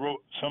once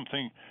wrote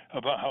something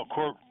about how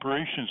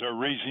corporations are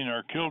raising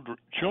our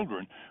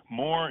children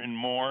more and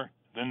more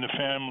than the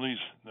families,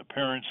 the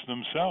parents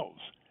themselves.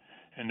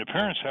 And the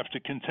parents have to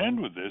contend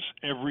with this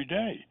every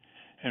day.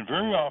 And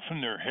very often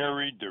they're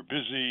harried, they're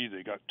busy,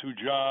 they got 2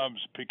 jobs,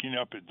 picking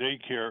up at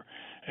daycare,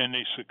 and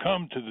they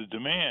succumb to the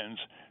demands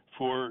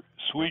for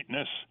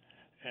sweetness,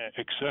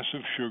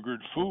 excessive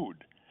sugared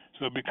food.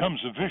 So it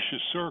becomes a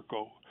vicious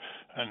circle,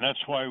 and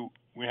that's why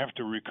we have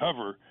to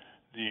recover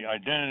the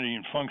identity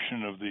and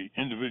function of the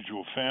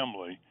individual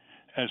family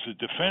as a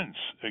defense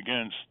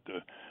against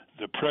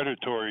the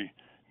predatory,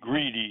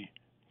 greedy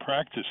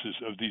practices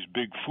of these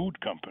big food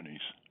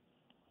companies.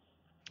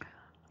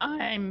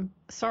 I'm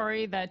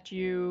sorry that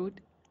you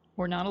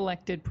were not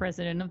elected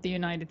President of the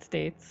United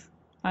States.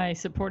 I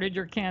supported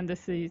your I can't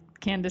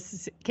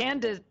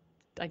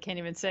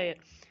even say it,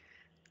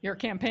 your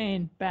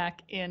campaign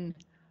back in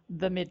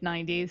the mid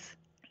 90s.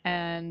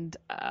 And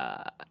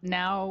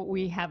now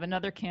we have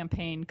another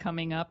campaign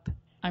coming up.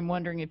 I'm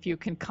wondering if you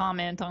can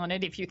comment on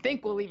it, if you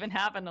think we'll even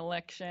have an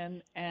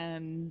election,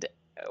 and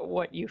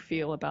what you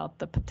feel about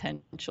the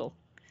potential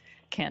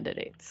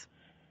candidates.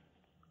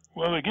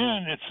 Well,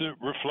 again, it's a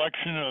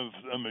reflection of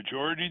a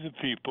majority of the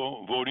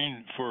people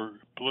voting for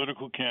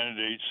political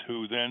candidates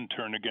who then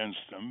turn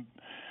against them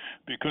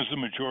because the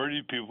majority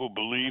of people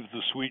believe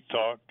the sweet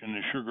talk and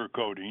the sugar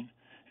coating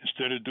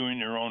instead of doing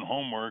their own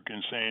homework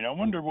and saying, I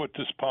wonder what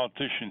this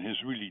politician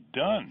has really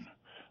done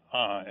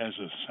as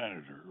a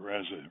senator or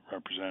as a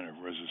representative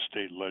or as a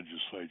state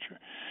legislature.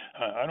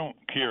 I don't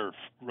care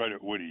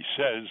what he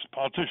says.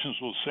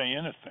 Politicians will say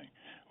anything.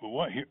 Well,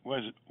 what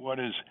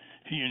has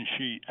he and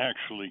she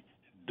actually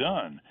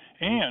done?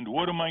 And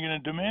what am I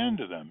going to demand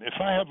of them? If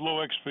I have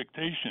low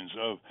expectations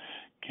of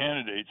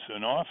candidates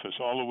in office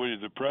all the way to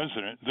the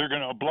president, they're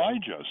going to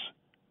oblige us.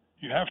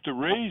 You have to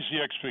raise the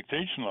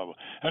expectation level.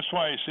 That's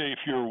why I say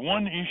if you're a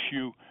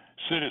one-issue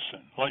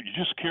citizen, like you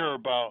just care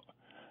about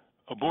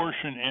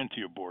abortion,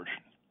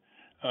 anti-abortion,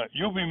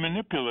 you'll be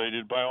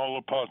manipulated by all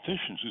the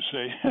politicians who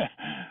say,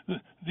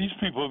 these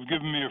people have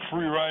given me a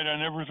free ride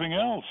on everything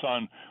else,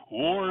 on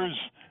wars,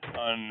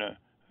 on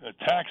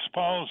tax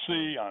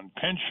policy, on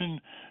pension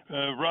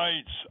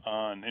rights,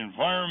 on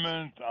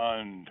environment,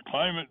 on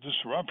climate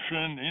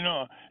disruption. You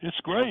know, it's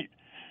great.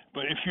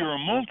 But if you're a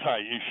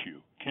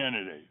multi-issue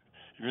candidate,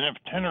 if you have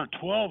 10 or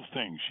 12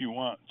 things you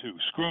want to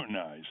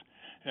scrutinize,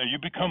 you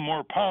become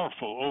more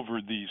powerful over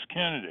these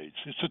candidates.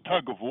 It's a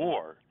tug of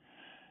war.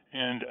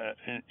 And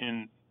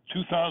in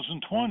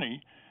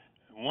 2020,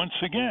 once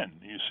again,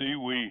 you see,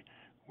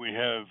 we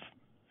have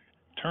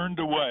turned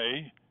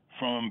away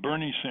from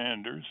Bernie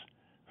Sanders,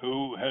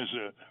 who has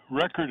a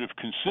record of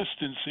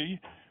consistency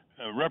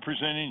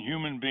representing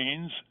human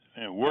beings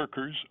and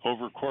workers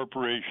over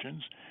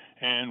corporations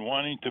and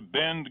wanting to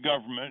bend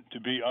government to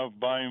be of,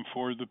 by, and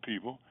for the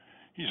people.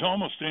 He's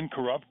almost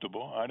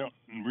incorruptible. I don't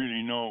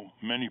really know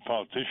many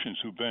politicians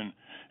who've been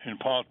in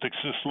politics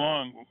this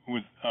long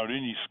without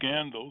any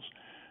scandals.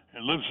 He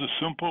lives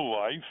a simple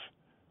life,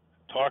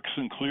 talks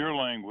in clear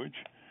language,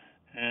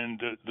 and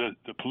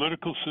the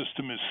political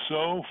system is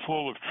so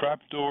full of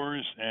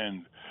trapdoors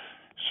and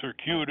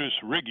circuitous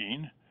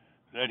rigging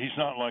that he's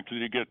not likely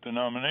to get the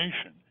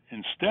nomination.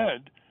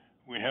 Instead,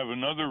 we have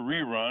another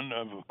rerun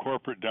of a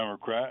corporate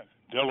Democrat,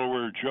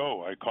 Delaware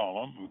Joe, I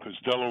call him, because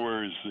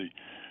Delaware is the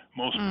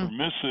most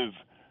permissive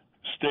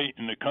state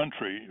in the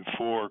country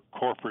for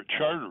corporate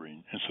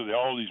chartering. And so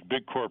all these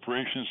big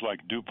corporations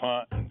like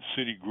DuPont and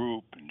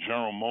Citigroup and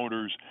General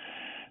Motors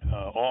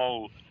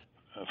all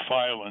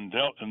file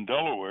in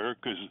Delaware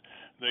because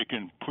they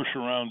can push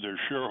around their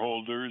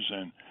shareholders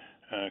and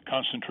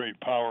concentrate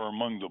power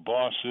among the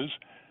bosses.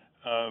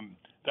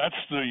 That's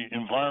the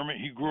environment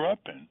he grew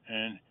up in,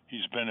 and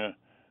he's been a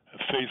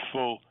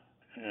faithful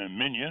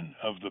minion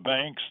of the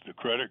banks, the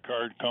credit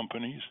card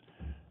companies,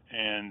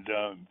 and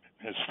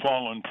has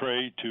fallen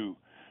prey to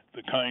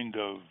the kind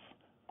of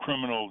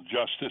criminal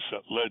justice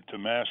that led to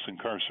mass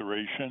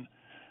incarceration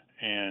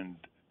and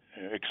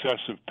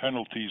excessive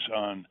penalties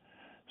on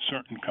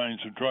certain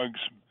kinds of drugs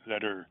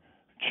that are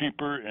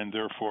cheaper and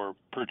therefore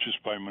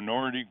purchased by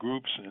minority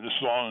groups. And this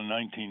is all in the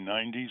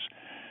 1990s.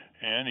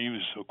 And he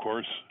was, of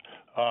course,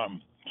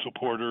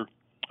 supporter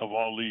of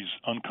all these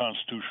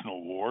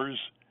unconstitutional wars.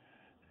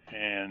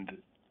 And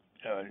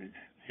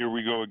here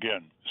we go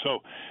again.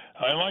 So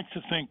I like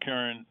to think,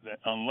 Karen, that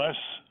unless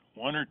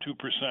 1 or 2%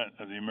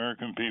 of the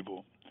American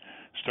people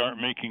start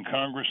making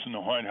Congress and the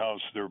White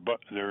House their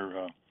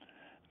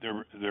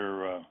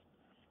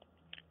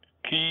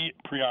key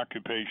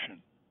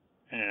preoccupation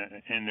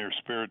in their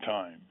spare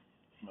time,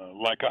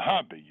 like a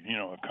hobby,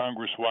 a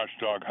Congress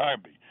watchdog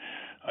hobby.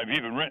 I've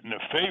even written a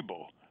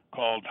fable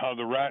called How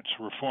the Rats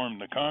Reformed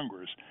the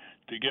Congress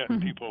to get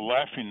people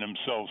laughing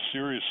themselves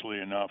seriously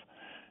enough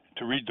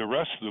to read the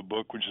rest of the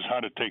book, which is How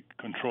to Take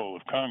Control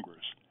of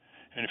Congress.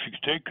 And if you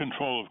take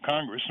control of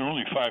Congress, there are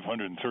only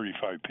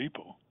 535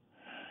 people,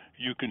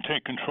 you can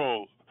take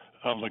control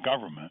of the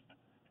government,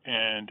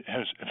 and it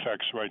has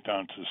effects right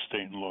down to the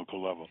state and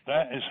local level.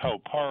 That is how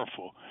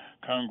powerful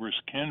Congress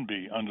can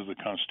be under the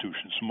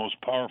Constitution. It's the most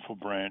powerful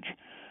branch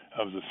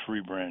of the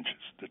three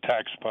branches: the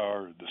tax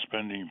power, the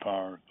spending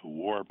power, the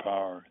war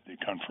power, the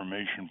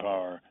confirmation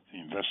power, the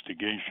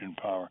investigation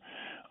power,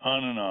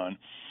 on and on.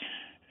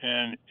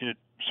 And it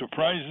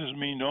surprises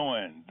me no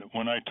end that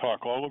when I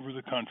talk all over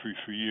the country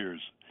for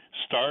years,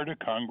 start a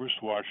Congress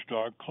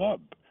watchdog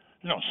club.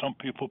 Some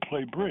people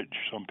play bridge,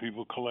 some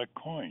people collect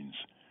coins,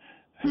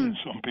 and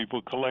some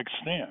people collect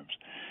stamps.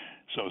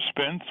 So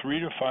spend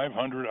 300 to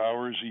 500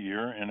 hours a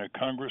year in a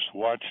Congress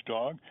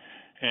watchdog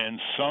and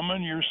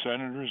summon your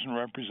senators and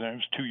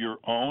representatives to your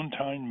own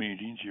town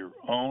meetings, your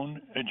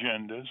own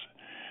agendas,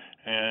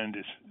 and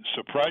it's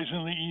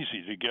surprisingly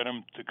easy to get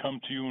them to come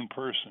to you in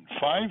person.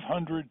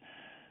 500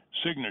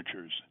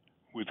 signatures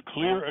with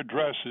clear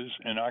addresses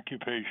and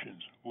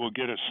occupations will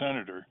get a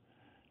senator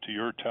to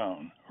your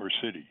town or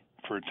city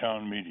for a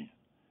town meeting.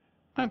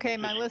 Okay,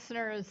 my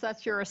listeners,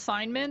 that's your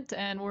assignment,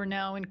 and we're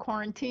now in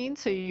quarantine,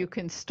 so you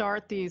can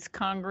start these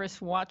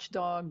Congress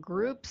watchdog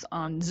groups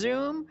on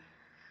Zoom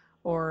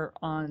or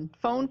on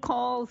phone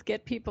calls,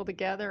 get people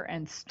together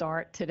and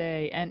start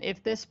today. And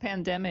if this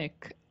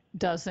pandemic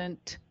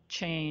doesn't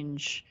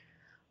change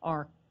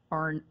our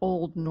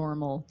old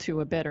normal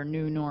to a better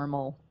new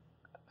normal,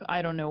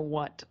 I don't know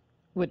what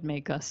would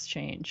make us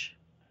change.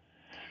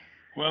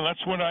 Well,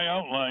 that's what I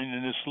outlined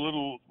in this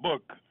little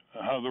book,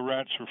 How the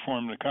Rats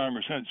Reformed the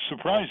Congress. And it's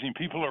surprising,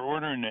 people are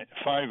ordering it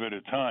 5 at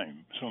a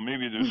time. So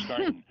maybe they're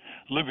starting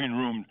living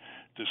room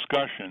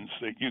discussions.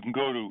 That you can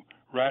go to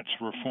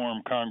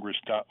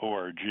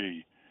ratsreformcongress.org.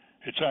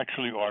 It's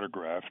actually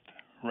autographed,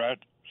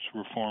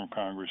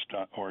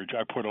 ratsreformcongress.org.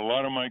 I put a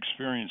lot of my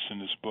experience in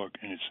this book,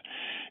 and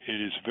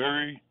it is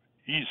very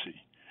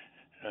easy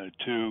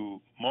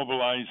to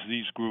mobilize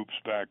these groups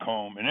back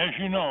home. And as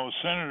you know,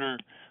 Senator,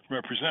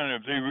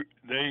 Representative,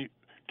 they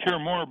care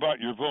more about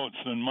your votes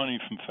than money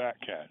from fat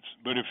cats.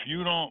 But if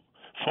you don't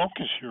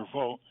focus your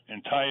vote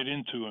and tie it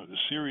into a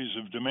series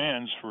of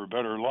demands for a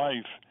better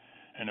life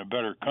and a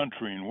better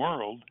country and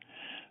world,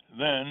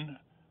 then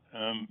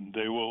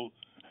they will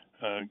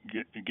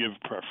give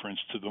preference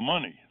to the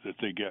money that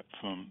they get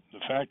from the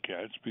fat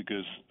cats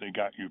because they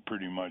got you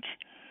pretty much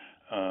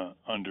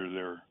under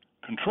their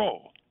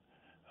control.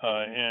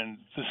 And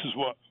this is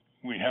what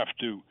we have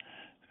to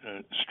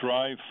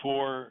strive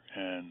for,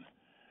 and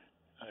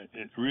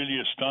it really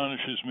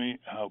astonishes me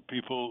how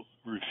people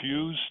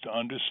refuse to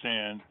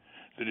understand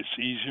that it's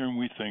easier than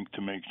we think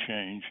to make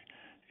change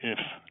if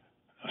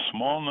a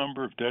small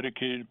number of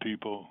dedicated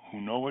people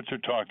who know what they're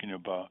talking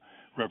about,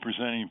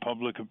 representing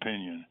public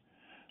opinion,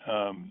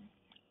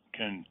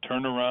 can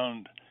turn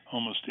around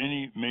almost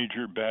any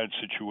major bad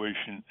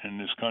situation in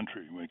this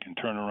country. We can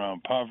turn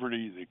around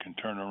poverty, they can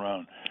turn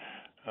around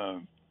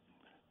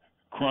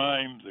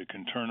crime, they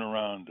can turn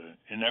around the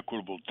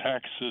inequitable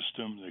tax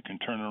system, they can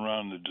turn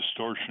around the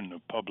distortion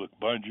of public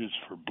budgets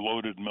for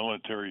bloated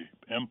military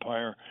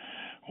empire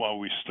while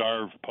we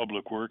starve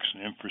public works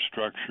and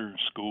infrastructure,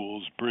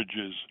 schools,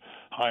 bridges,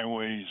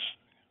 highways,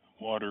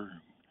 water,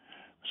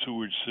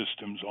 sewage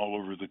systems all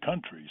over the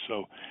country.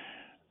 So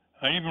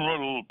I even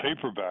wrote a little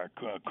paperback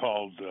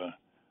called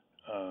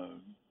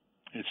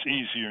It's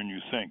Easier Than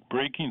You Think,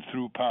 Breaking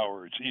Through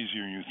Power, It's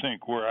Easier Than You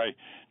Think, where I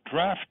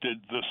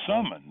drafted the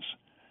summons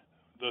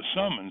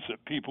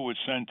that people would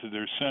send to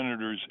their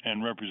senators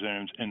and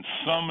representatives and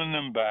summon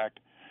them back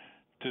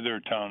to their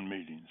town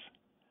meetings.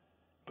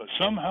 But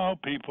somehow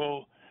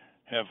people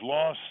have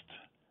lost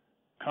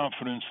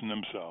confidence in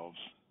themselves.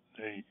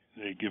 They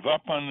give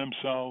up on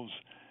themselves.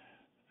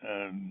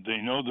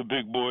 They know the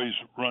big boys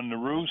run the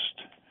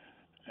roost,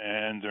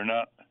 and they're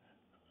not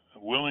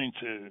willing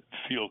to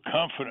feel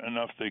confident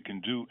enough they can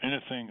do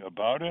anything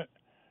about it.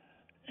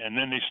 And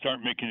then they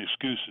start making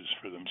excuses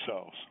for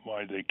themselves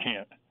why they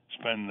can't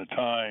spend the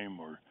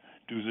time or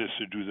do this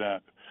or do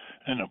that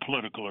in the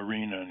political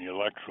arena and the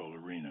electoral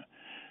arena.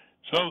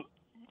 So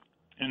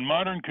in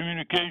modern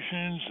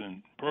communications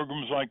and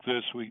programs like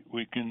this,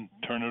 we can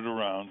turn it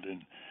around,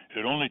 and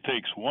it only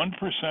takes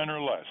 1%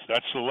 or less.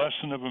 That's the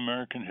lesson of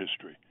American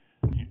history.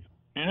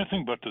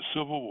 Anything but the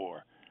Civil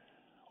War,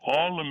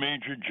 all the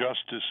major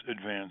justice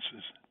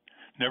advances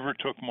never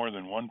took more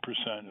than 1%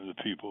 of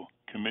the people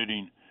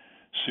committing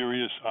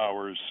serious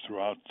hours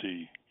throughout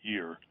the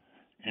year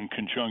in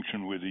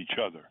conjunction with each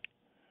other.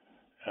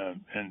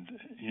 And,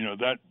 you know,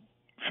 that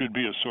should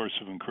be a source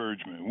of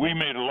encouragement. We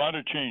made a lot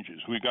of changes.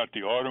 We got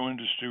the auto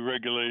industry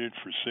regulated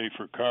for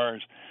safer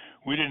cars.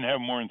 We didn't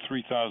have more than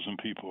 3,000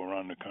 people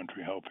around the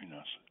country helping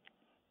us.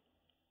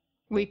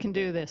 We can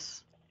do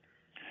this.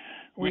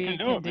 We can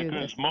do it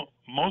because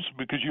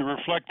because you're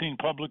reflecting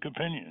public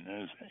opinion.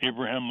 As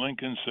Abraham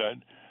Lincoln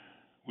said,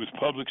 with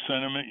public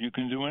sentiment, you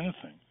can do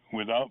anything.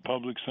 Without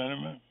public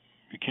sentiment,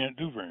 you can't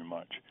do very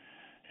much.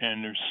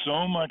 And there's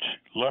so much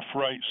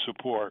left-right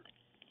support.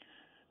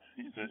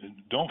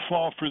 Don't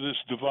fall for this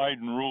divide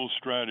and rule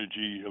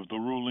strategy of the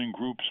ruling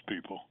groups,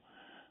 people.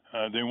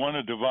 They want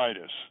to divide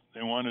us.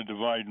 They want to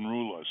divide and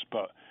rule us.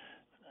 But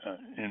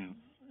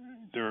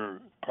there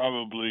are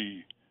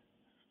probably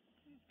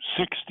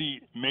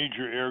 60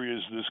 major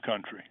areas of this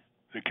country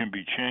that can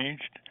be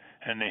changed,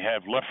 and they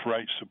have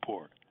left-right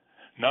support.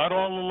 Not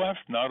all the left,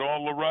 not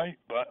all the right,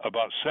 but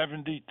about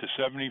 70 to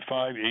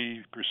 75,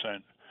 80%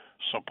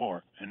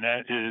 support. And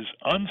that is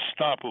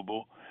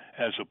unstoppable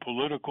as a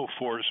political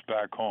force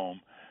back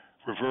home,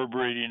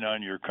 reverberating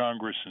on your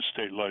Congress and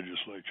state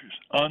legislatures.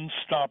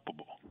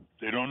 Unstoppable.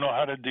 They don't know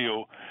how to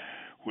deal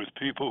with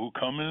people who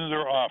come into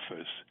their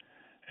office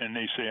and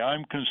they say,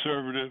 I'm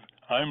conservative,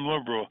 I'm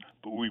liberal,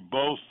 but we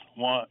both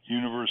want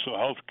universal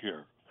health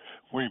care.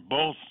 We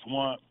both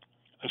want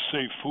a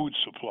safe food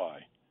supply,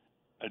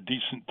 a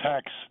decent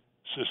tax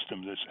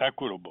system that's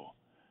equitable.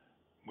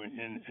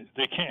 And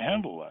they can't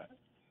handle that.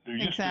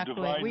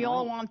 Exactly. We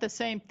all want the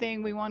same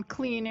thing. We want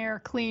clean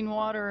air, clean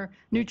water,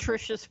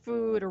 nutritious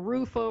food, a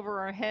roof over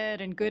our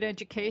head, and good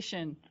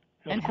education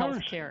and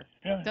health care.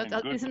 Yeah,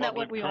 isn't that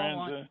what we all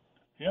want?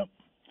 Yep.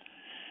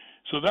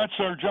 So that's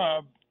our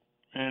job,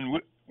 and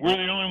we're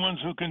the only ones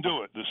who can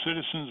do it, the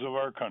citizens of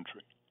our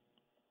country.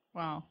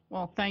 Wow.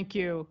 Well, thank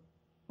you,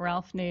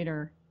 Ralph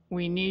Nader.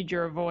 We need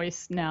your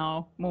voice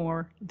now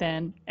more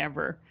than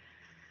ever.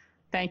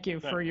 Thank you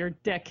for your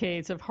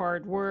decades of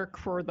hard work,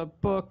 for the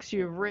books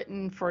you've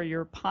written, for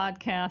your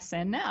podcasts,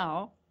 and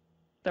now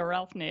the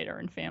Ralph Nader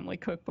and Family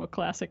Cookbook,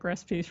 Classic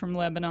Recipes from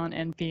Lebanon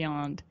and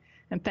Beyond.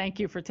 And thank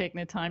you for taking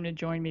the time to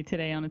join me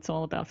today on It's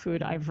All About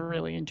Food. I've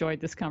really enjoyed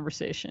this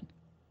conversation.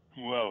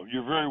 Well,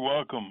 you're very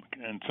welcome,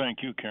 and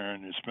thank you,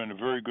 Karen. It's been a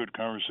very good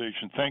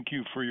conversation. Thank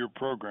you for your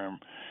program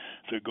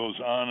that goes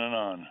on and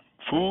on.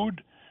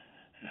 Food,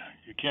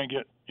 you can't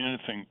get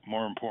anything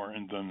more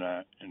important than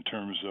that in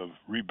terms of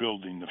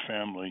rebuilding the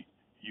family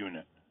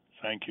unit.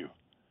 Thank you.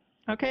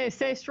 Okay,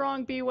 stay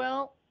strong, be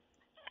well.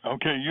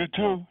 Okay, you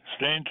too.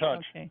 Stay in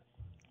touch. Okay,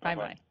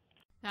 bye-bye.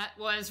 That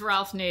was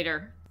Ralph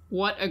Nader.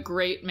 What a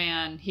great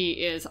man he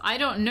is. I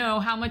don't know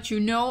how much you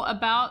know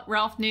about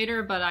Ralph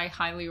Nader, but I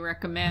highly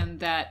recommend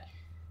that,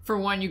 for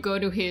one, you go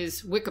to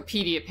his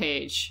Wikipedia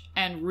page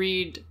and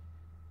read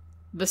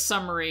the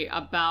summary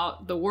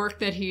about the work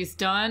that he's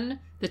done,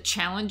 the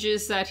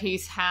challenges that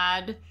he's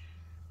had,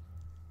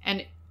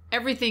 and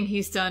everything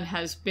he's done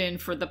has been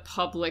for the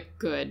public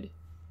good.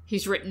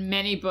 He's written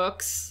many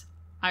books.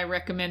 I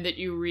recommend that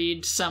you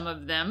read some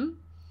of them.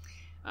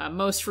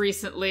 Most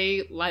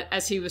recently,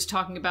 as he was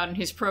talking about in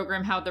his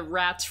program, How the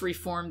Rats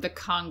Reformed the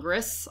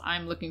Congress.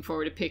 I'm looking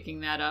forward to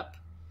picking that up.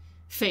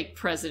 Fake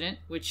President,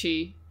 which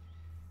he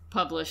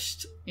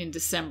published in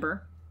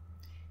December.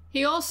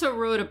 He also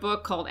wrote a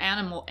book called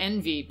Animal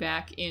Envy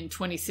back in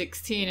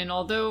 2016, and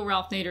although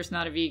Ralph Nader's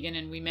not a vegan,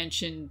 and we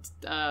mentioned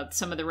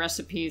some of the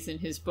recipes in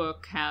his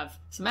book have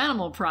some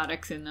animal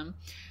products in them,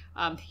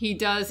 he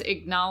does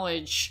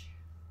acknowledge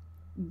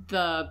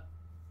the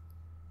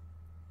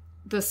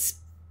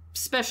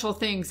special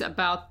things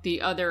about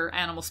the other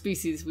animal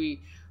species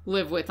we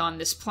live with on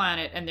this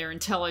planet and their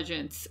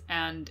intelligence,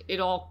 and it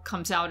all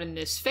comes out in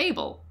this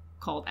fable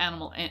called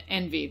Animal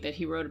Envy that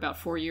he wrote about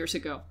 4 years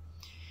ago.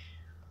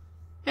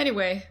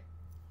 Anyway,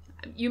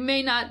 you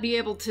may not be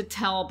able to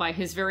tell by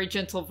his very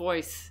gentle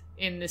voice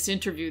in this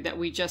interview that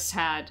we just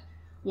had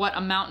what a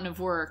mountain of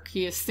work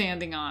he is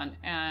standing on,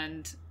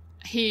 and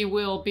he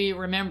will be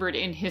remembered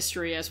in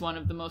history as one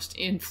of the most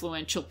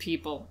influential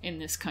people in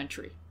this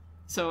country.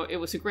 So it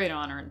was a great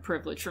honor and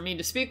privilege for me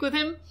to speak with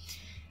him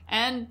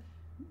and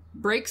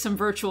break some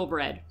virtual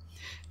bread.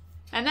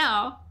 And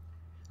now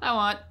I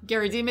want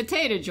Gary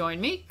DeMattei to join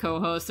me,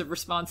 co-host of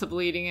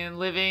Responsible Eating and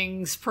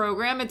Living's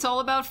program, It's All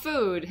About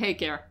Food. Hey,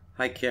 Gary.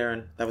 Hi,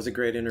 Karen. That was a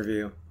great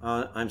interview.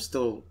 I'm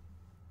still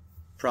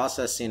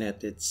processing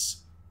it.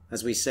 It's,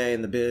 as we say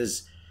in the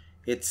biz,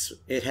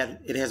 it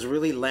has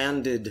really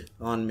landed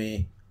on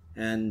me.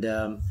 And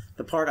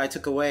the part I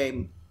took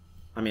away,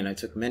 I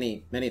took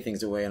many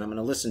things away, and I'm going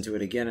to listen to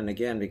it again and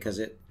again because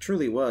it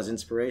truly was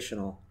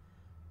inspirational.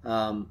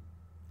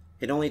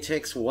 It only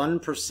takes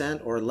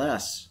 1% or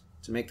less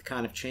to make the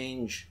kind of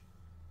change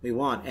we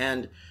want.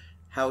 And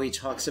how he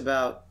talks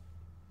about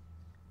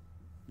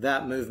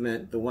that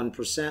movement, the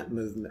 1%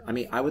 movement. I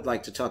mean, I would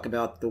like to talk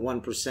about the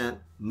 1%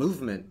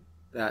 movement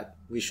that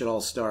we should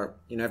all start.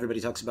 You know, everybody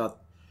talks about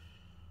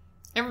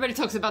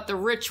the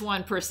rich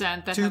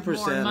 1% that have 2%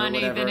 more or money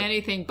than whatever.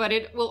 anything, but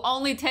it will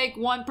only take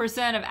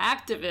 1% of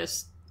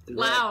activists,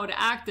 loud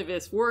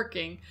activists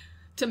working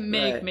to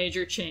make Right.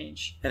 major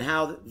change. and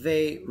how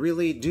they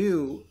really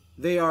do.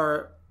 They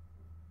are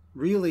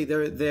really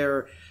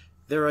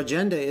their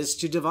agenda is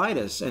to divide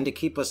us and to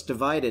keep us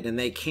divided, and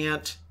they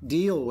can't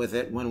deal with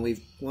it when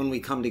we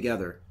come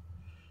together.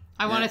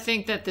 I want to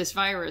think that this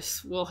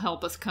virus will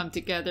help us come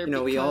together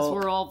know, because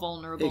we're all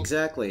vulnerable.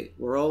 Exactly,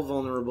 we're all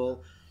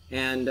vulnerable,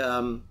 and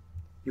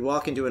you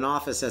walk into an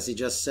office, as he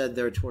just said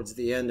there towards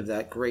the end of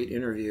that great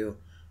interview,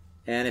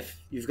 and if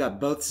you've got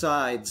both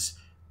sides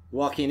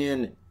walking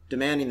in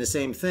demanding the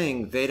same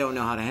thing, they don't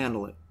know how to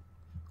handle it.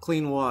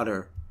 Clean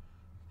water,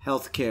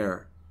 health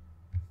care,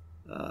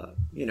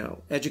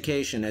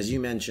 education, as you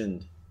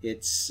mentioned.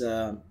 It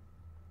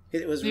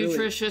was really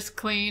Nutritious,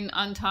 clean,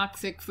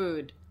 untoxic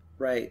food.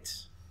 right.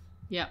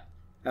 Yeah.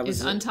 That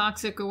Is was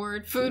untoxic a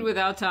word? Food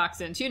without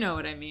toxins. You know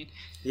what I mean.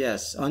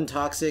 yes,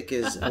 untoxic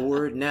is a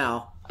word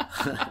now.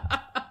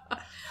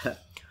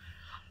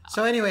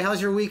 So anyway,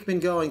 how's your week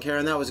been going,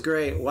 Karen? That was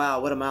great. Wow,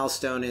 what a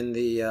milestone in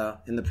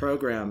the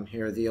program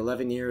here. The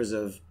 11 years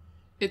of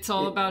It's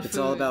all about it's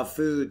food. all about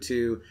food.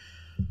 To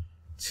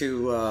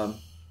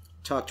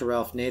talk to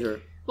Ralph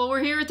Nader. Well,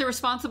 we're here at the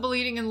Responsible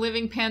Eating and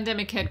Living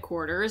Pandemic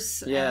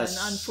Headquarters. Yes.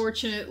 And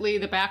unfortunately,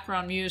 the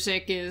background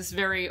music is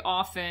very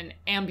often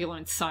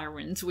ambulance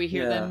sirens. We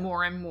hear them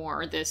more and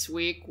more this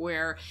week,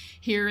 where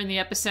here in the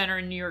epicenter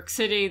in New York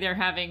City, they're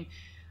having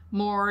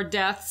more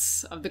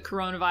deaths of the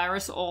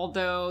coronavirus,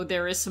 although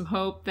there is some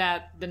hope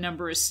that the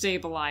number is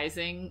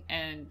stabilizing,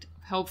 and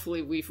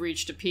hopefully we've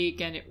reached a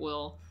peak and it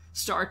will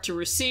start to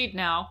recede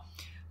now.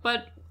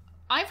 But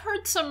I've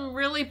heard some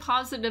really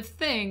positive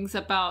things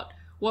about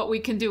what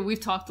we can do. We've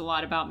talked a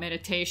lot about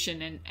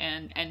meditation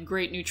and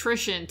great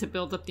nutrition to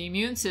build up the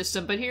immune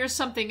system, but here's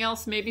something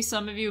else. Maybe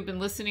some of you have been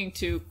listening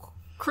to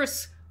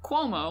Chris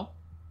Cuomo,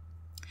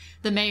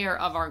 the mayor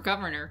of our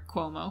governor,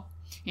 Cuomo,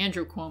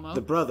 Andrew Cuomo.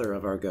 The brother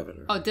of our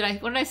governor. What did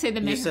I say?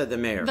 The mayor? You said the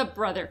mayor. The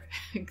brother.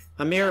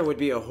 A mayor would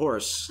be a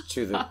horse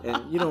to the,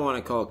 and you don't want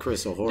to call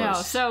Chris a horse. No,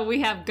 so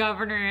we have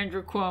Governor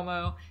Andrew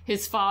Cuomo.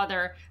 His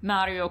father,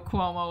 Mario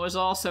Cuomo, was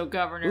also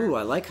governor. Ooh,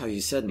 I like how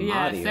you said Yes,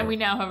 Mario. and we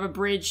now have a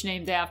bridge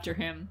named after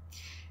him.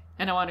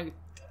 And and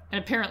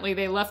apparently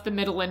they left the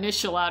middle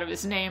initial out of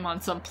his name on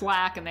some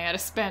plaque, and they had to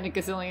spend $1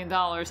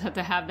 gazillion had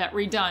to have that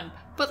redone.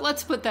 But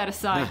let's put that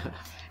aside.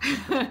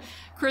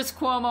 Chris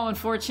Cuomo,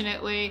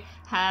 unfortunately,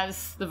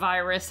 has the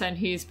virus, and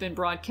he's been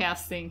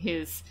broadcasting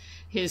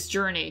his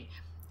journey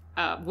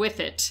with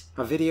it.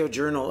 A video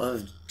journal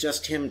of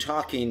just him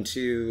talking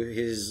to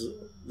his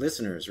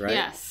listeners, right?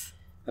 Yes.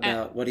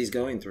 About what he's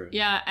going through.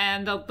 Yeah,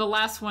 and the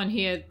last one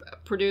he had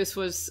produced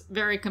was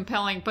very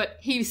compelling, but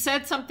he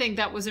said something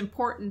that was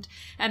important,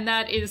 and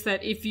that is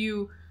that if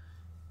you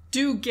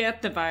do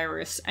get the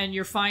virus and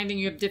you're finding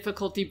you have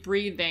difficulty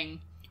breathing,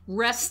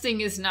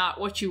 resting is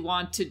not what you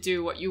want to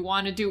do. What you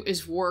want to do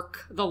is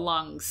work the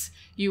lungs.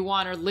 You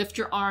want to lift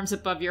your arms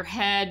above your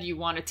head. You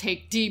want to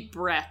take deep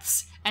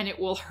breaths, and it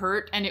will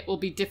hurt and it will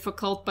be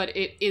difficult, but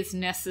it is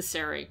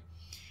necessary.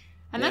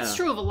 And that's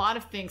true of a lot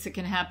of things that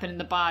can happen in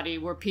the body,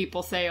 where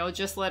people say, oh,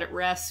 just let it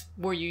rest,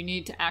 where you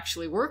need to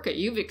actually work it.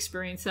 You've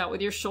experienced that with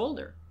your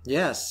shoulder.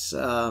 Yes.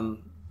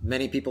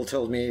 Many people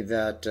told me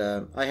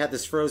that I had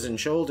this frozen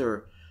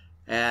shoulder,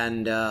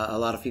 and a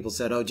lot of people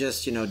said, oh,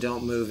 just,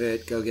 don't move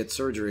it, go get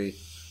surgery.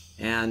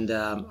 And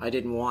I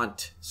didn't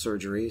want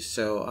surgery,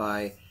 so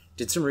I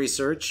did some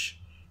research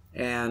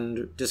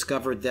and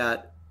discovered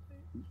that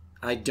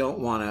I don't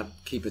want to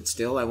keep it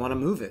still. I want to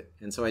move it.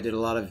 And so I did a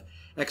lot of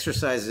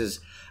exercises.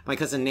 My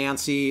cousin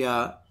Nancy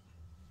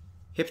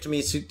hipped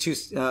me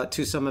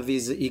to some of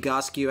these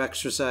Egoscue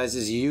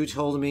exercises. You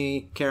told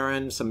me,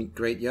 Karen, some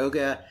great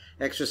yoga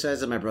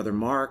exercises. My brother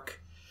Mark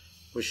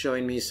was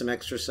showing me some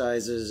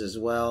exercises as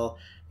well.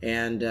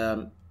 And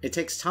it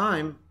takes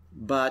time,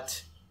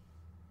 but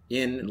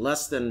in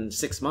less than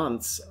 6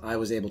 months, I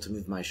was able to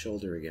move my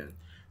shoulder again.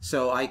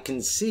 So I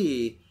can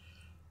see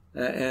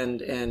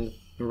and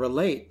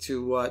relate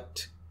to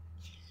what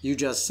you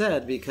just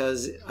said,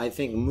 because I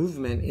think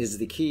movement is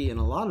the key in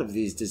a lot of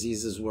these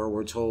diseases where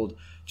we're told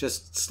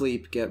just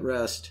sleep, get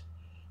rest.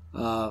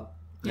 I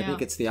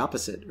think it's the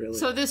opposite, really.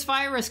 So this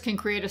virus can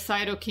create a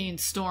cytokine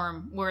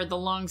storm where the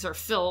lungs are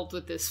filled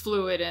with this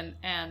fluid and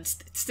it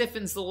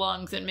stiffens the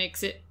lungs and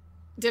makes it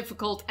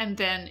difficult and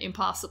then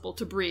impossible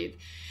to breathe.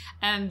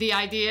 And the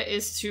idea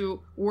is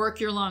to work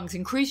your lungs,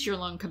 increase your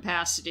lung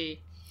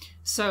capacity,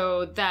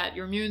 so that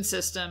your immune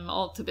system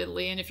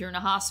ultimately, and if you're in a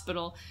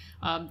hospital,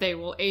 they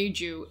will aid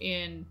you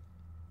in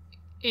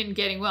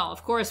getting well.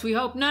 Of course, we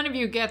hope none of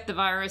you get the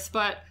virus,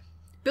 but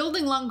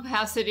building lung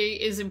capacity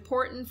is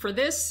important for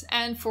this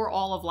and for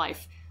all of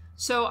life.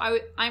 So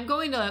I'm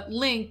going to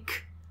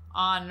link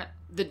on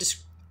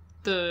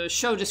the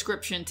show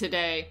description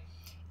today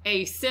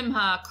a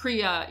Simha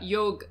Kriya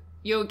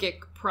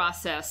yogic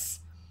process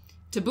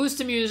to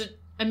boost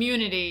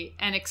immunity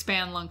and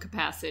expand lung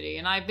capacity.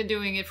 And I've been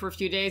doing it for a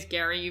few days.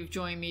 Gary, you've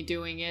joined me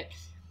doing it.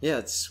 Yeah,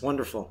 it's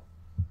wonderful.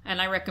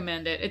 And I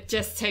recommend it. It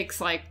just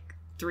takes like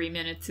 3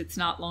 minutes. It's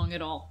not long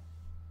at all.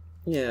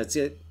 Yeah,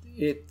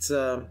 it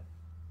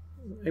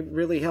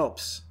really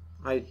helps.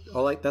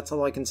 That's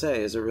all I can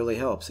say is it really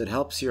helps. It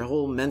helps your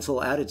whole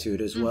mental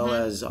attitude as well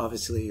as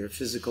obviously your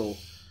physical,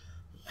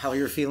 how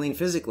you're feeling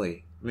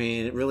physically. I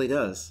mean, it really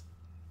does.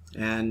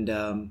 And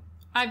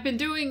I've been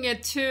doing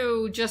it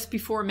too just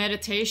before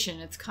meditation.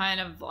 It's kind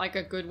of like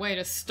a good way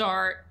to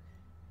start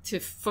to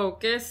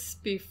focus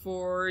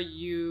before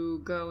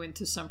you go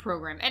into some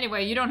program.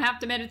 Anyway, you don't have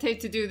to meditate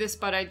to do this,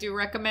 but I do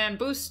recommend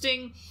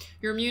boosting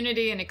your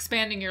immunity and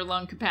expanding your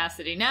lung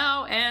capacity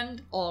now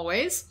and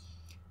always.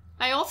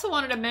 I also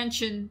wanted to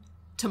mention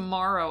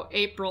tomorrow,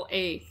 April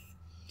 8th,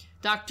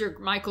 Dr.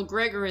 Michael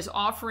Greger is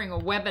offering a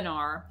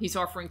webinar. He's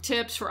offering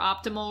tips for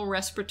optimal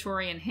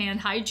respiratory and hand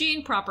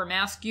hygiene, proper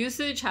mask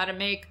usage, how to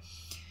make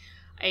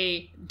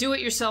a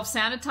do-it-yourself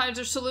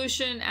sanitizer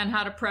solution, and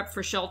how to prep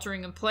for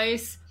sheltering in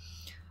place.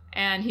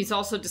 And he's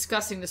also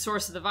discussing the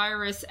source of the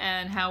virus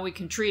and how we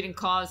can treat and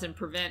cause and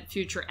prevent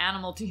future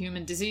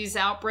animal-to-human disease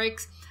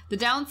outbreaks. The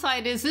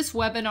downside is this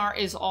webinar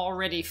is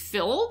already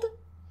filled,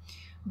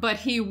 but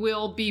he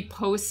will be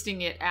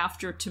posting it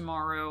after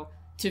tomorrow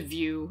to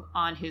view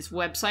on his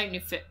website,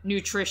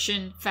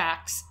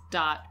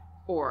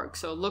 nutritionfacts.org.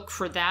 So look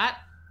for that.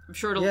 I'm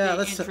sure it'll be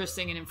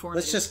interesting and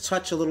informative. Let's just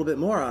touch a little bit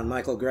more on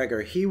Michael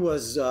Greger. He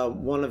was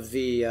one of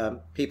the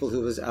people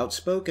who was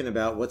outspoken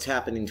about what's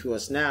happening to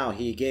us now.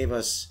 He gave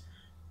us,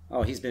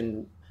 he's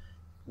been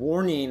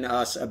warning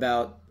us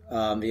about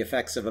the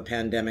effects of a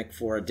pandemic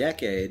for a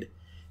decade.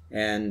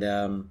 And,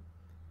 I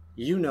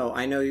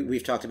know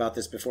we've talked about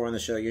this before on the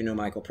show. You know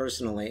Michael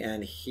personally,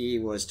 and he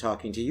was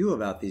talking to you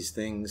about these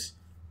things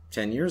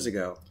 10 years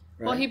ago.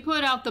 Right? Well, he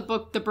put out the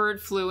book, The Bird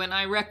Flu, and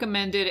I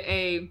recommended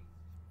a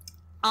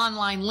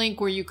online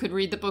link where you could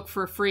read the book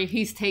for free.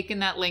 He's taken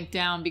that link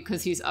down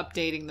because he's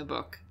updating the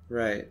book.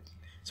 Right.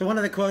 So one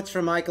of the quotes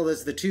from Michael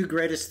is, the two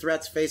greatest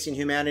threats facing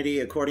humanity,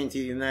 according to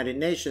the United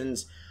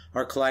Nations,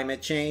 are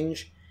climate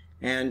change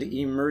and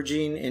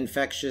emerging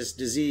infectious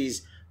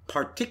disease,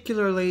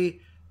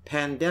 particularly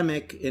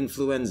pandemic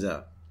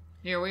influenza.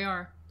 Here we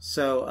are.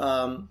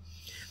 So,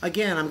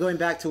 again, I'm going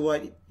back to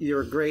what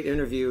your great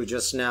interview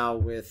just now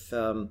with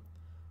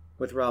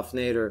Ralph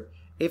Nader.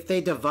 If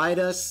they divide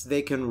us,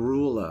 they can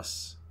rule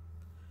us.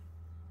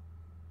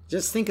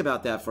 Just think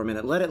about that for a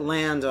minute. Let it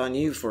land on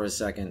you for a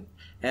second.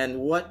 And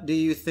what do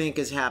you think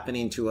is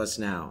happening to us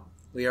now?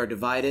 We are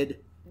divided,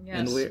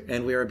 yes.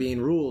 and we are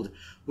being ruled.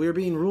 We are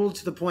being ruled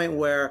to the point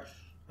where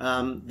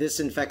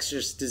this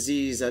infectious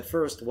disease at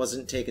first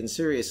wasn't taken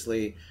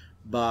seriously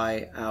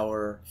by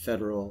our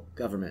federal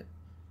government.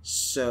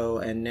 So,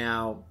 and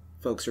now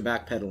folks are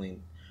backpedaling.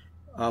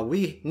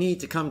 We need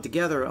to come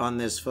together on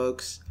this,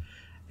 folks.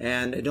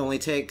 And it only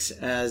takes,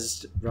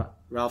 as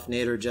Ralph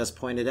Nader just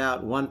pointed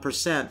out,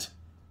 1%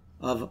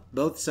 of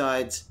both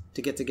sides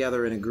to get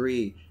together and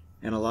agree.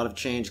 And a lot of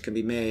change can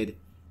be made.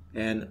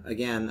 And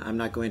again, I'm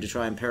not going to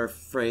try and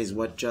paraphrase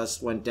what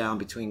just went down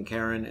between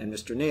Karen and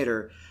Mr.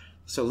 Nader.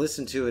 So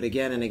listen to it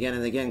again and again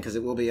and again, because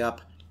it will be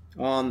up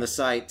on the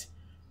site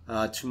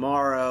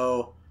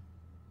tomorrow,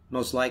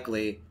 most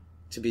likely,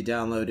 to be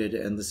downloaded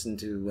and listened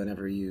to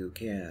whenever you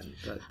can.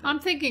 But I'm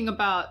thinking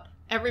about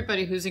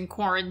everybody who's in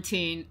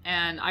quarantine,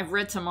 and I've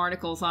read some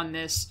articles on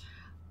this.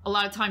 A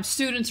lot of times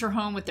students are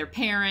home with their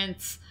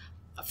parents,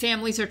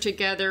 families are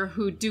together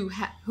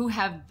who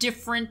have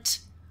different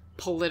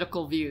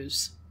political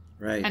views.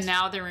 Right. And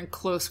now they're in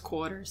close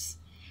quarters.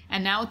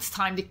 And now it's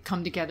time to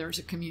come together as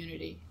a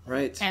community.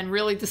 Right. And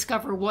really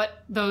discover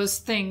what those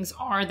things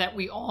are that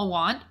we all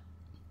want.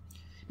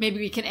 Maybe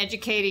we can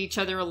educate each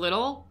other a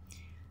little,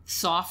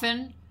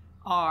 soften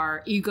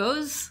our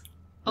egos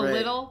a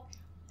little,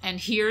 and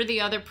hear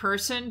the other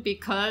person,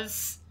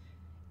 because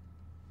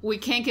we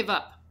can't give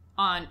up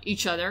on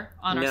each other,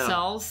 on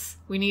ourselves.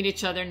 We need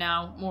each other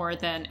now more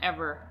than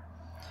ever.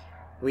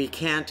 We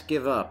can't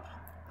give up.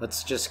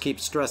 Let's just keep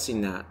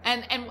stressing that.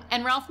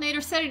 And Ralph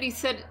Nader said it. He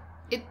said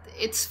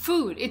it's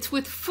food. It's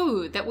with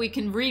food that we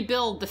can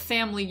rebuild the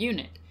family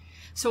unit.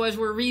 So as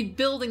we're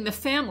rebuilding the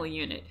family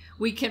unit,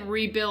 we can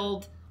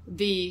rebuild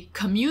the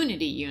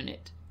community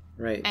unit.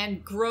 Right.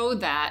 And grow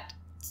that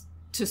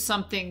to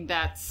something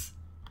that's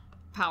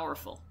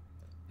powerful.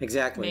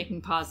 Exactly.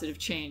 Making positive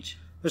change.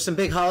 There's some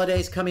big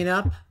holidays coming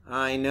up.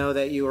 I know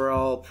that you are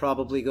all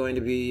probably going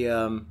to be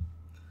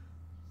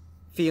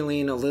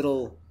feeling a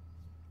little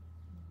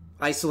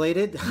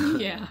isolated.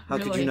 Yeah. How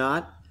could you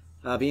not?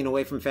 Being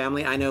away from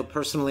family. I know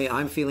personally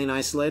I'm feeling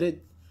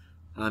isolated.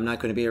 I'm not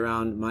going to be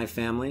around my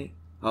family.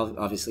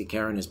 Obviously,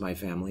 Karen is my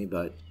family,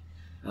 but,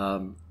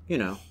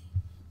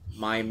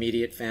 my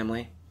immediate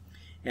family.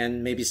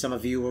 And maybe some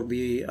of you will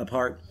be a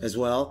part as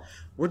well.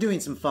 We're doing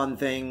some fun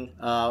thing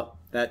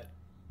that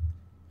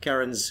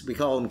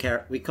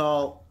we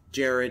call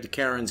Jared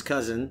Karen's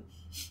cousin.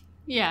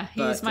 Yeah,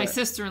 he's my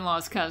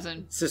sister-in-law's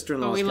cousin.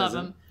 Sister-in-law's cousin. But we love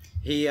him.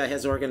 He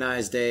has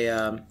organized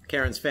a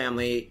Karen's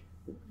family.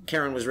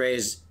 Karen was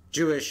raised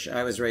Jewish.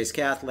 I was raised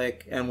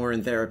Catholic, and we're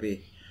in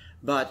therapy.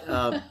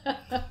 But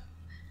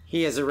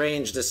he has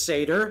arranged a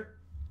Seder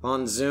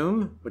on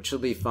Zoom, which will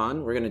be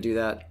fun. We're going to do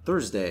that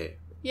Thursday.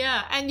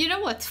 Yeah, and you know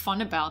what's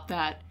fun about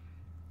that?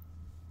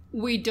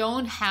 We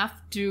don't have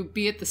to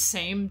be at the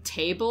same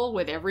table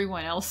with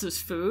everyone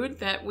else's food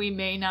that we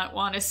may not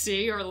want to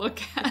see or look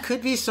at.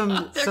 Could be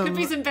some There could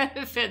be some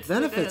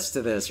benefits.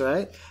 to this,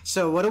 right?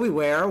 So what do we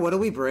wear? What do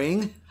we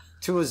bring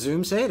to a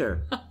Zoom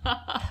Seder?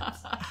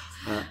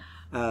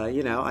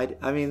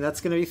 I mean,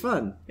 that's going to be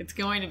fun. It's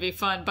going to be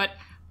fun. But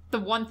the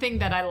one thing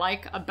that I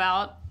like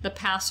about the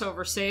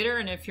Passover Seder,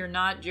 and if you're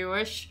not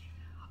Jewish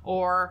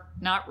or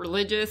not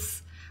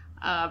religious,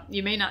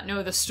 you may not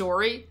know the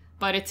story,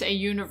 but it's a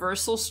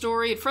universal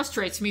story. It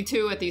frustrates me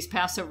too at these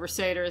Passover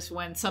Seders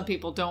when some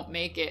people don't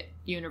make it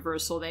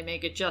universal. They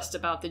make it just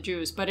about the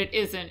Jews, but it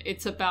isn't.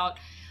 It's about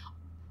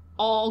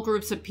all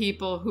groups of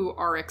people who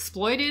are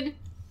exploited.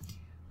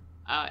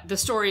 The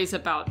story is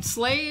about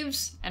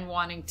slaves and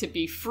wanting to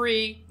be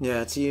free.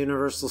 Yeah, it's a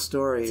universal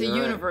story. It's a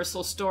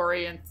universal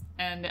story,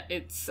 and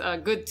it's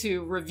good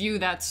to review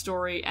that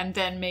story and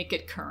then make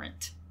it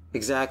current.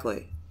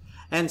 Exactly.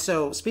 And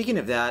so, speaking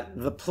of that,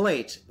 the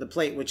plate,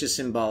 which is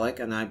symbolic,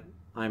 and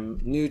I'm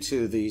new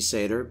to the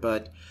Seder,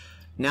 but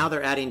now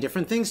they're adding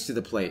different things to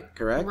the plate,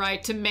 correct?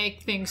 Right, to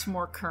make things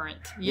more current.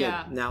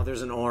 Yeah. Now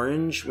there's an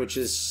orange, which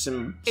is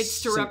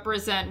it's to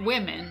represent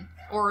women,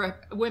 or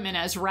women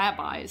as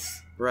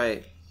rabbis.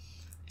 Right.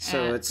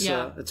 So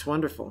it's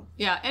wonderful.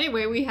 Yeah.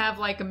 Anyway, we have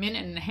like a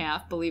minute and a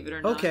half, believe it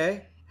or not.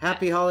 Okay.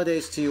 Happy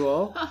holidays to you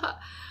all.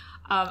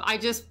 I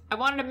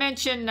wanted to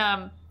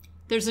mention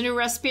there's a new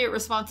recipe at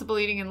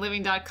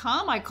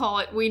responsibleeatingandliving.com. I call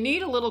it "We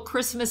Need a Little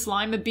Christmas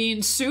Lima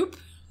Bean Soup."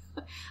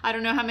 I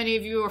don't know how many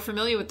of you are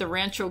familiar with the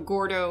Rancho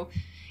Gordo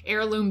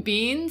heirloom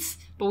beans,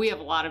 but we have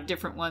a lot of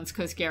different ones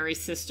because Gary's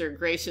sister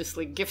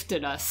graciously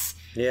gifted us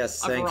a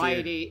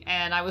variety.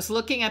 And I was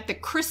looking at the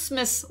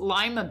Christmas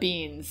lima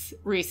beans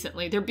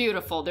recently. They're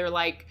beautiful. They're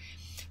like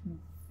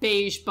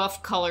beige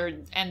buff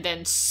colored and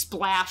then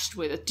splashed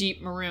with a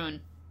deep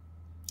maroon.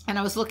 And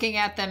I was looking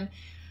at them.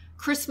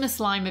 Christmas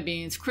lima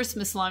beans.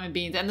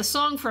 And the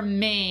song from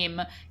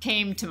Mame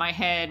came to my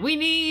head. We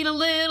need a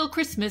little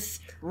Christmas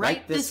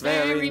right this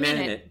very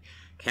minute.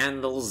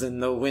 Candles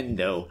in the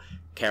window,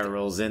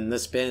 carols in the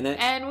spinet.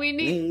 And we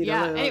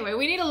anyway,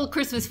 we need a little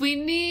Christmas. We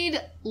need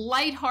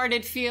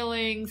lighthearted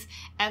feelings.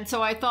 And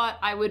so I thought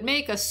I would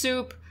make a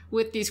soup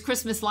with these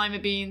Christmas lima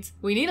beans.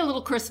 We need a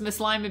little Christmas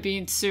lima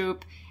bean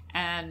soup.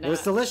 And it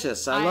was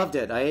delicious. I loved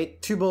it. I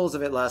ate 2 bowls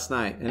of it last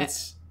night, and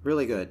it's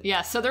really good.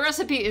 Yeah, so the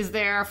recipe is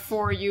there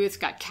for you. It's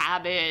got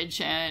cabbage,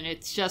 and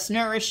it's just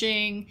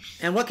nourishing.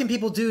 And what can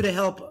people do to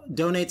help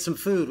donate some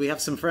food? We have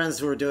some friends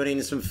who are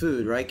donating some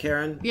food, right,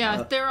 Karen?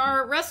 Yeah, there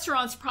are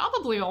restaurants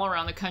probably all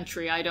around the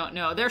country. I don't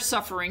know. They're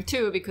suffering,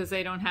 too, because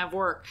they don't have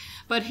work.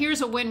 But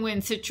here's a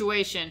win-win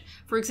situation.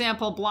 For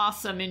example,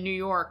 Blossom in New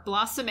York.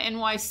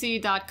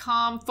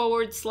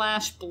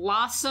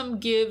 blossomnyc.com/Blossom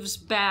Gives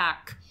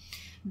Back.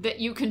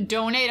 That you can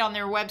donate on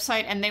their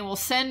website, and they will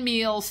send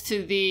meals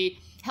to the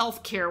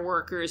healthcare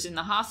workers in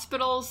the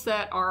hospitals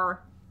that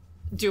are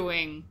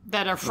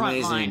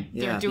frontline.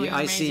 Yeah, they're doing the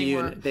IC amazing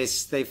unit. work. They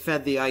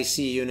fed the IC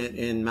unit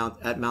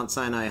at Mount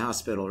Sinai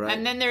Hospital, right?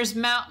 And then there's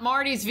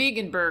Marty's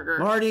Vegan Burger.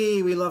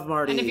 Marty, we love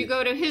Marty. And if you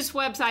go to his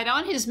website,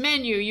 on his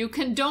menu, you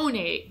can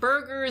donate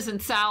burgers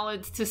and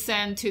salads to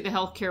send to the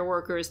healthcare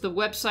workers. The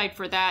website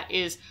for that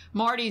is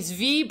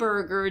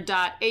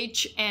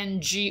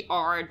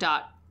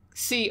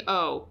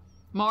martysvburger.hngr.co.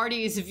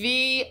 Marty's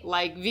V,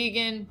 like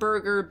vegan,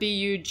 burger,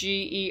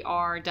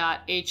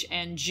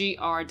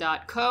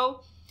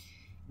 BUGER.HNGR.co.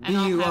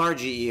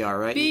 BURGER,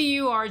 right?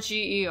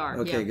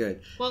 BURGER. Okay, yeah.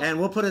 good. Well, and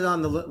we'll put it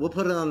on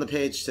the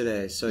page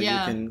today, so you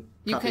can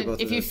copy both of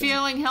those. If you're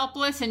feeling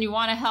helpless and you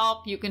want to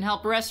help, you can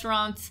help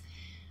restaurants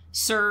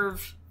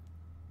serve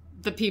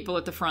the people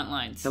at the front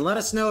lines. And let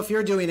us know if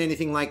you're doing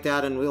anything like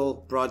that, and we'll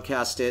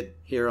broadcast it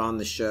here on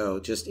the show.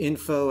 Just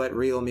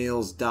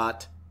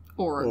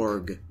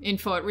info@realmeals.org.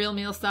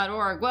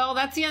 Info@realmeals.org. Well,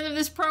 that's the end of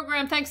this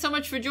program. Thanks so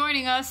much for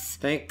joining us.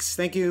 Thanks.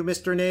 Thank you,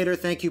 Mr. Nader.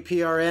 Thank you,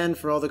 PRN,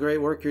 for all the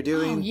great work you're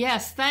doing. Oh,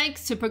 yes.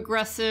 Thanks to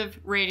Progressive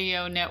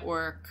Radio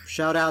Network.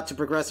 Shout out to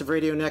Progressive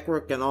Radio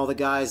Network and all the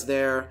guys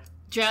there.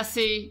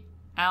 Jesse,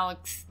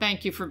 Alex,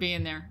 thank you for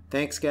being there.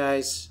 Thanks,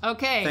 guys.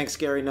 Okay. Thanks,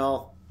 Gary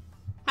Null.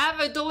 Have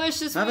a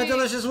delicious week. Have a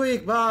delicious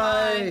week.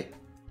 Bye.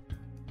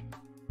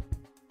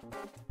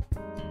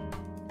 Bye.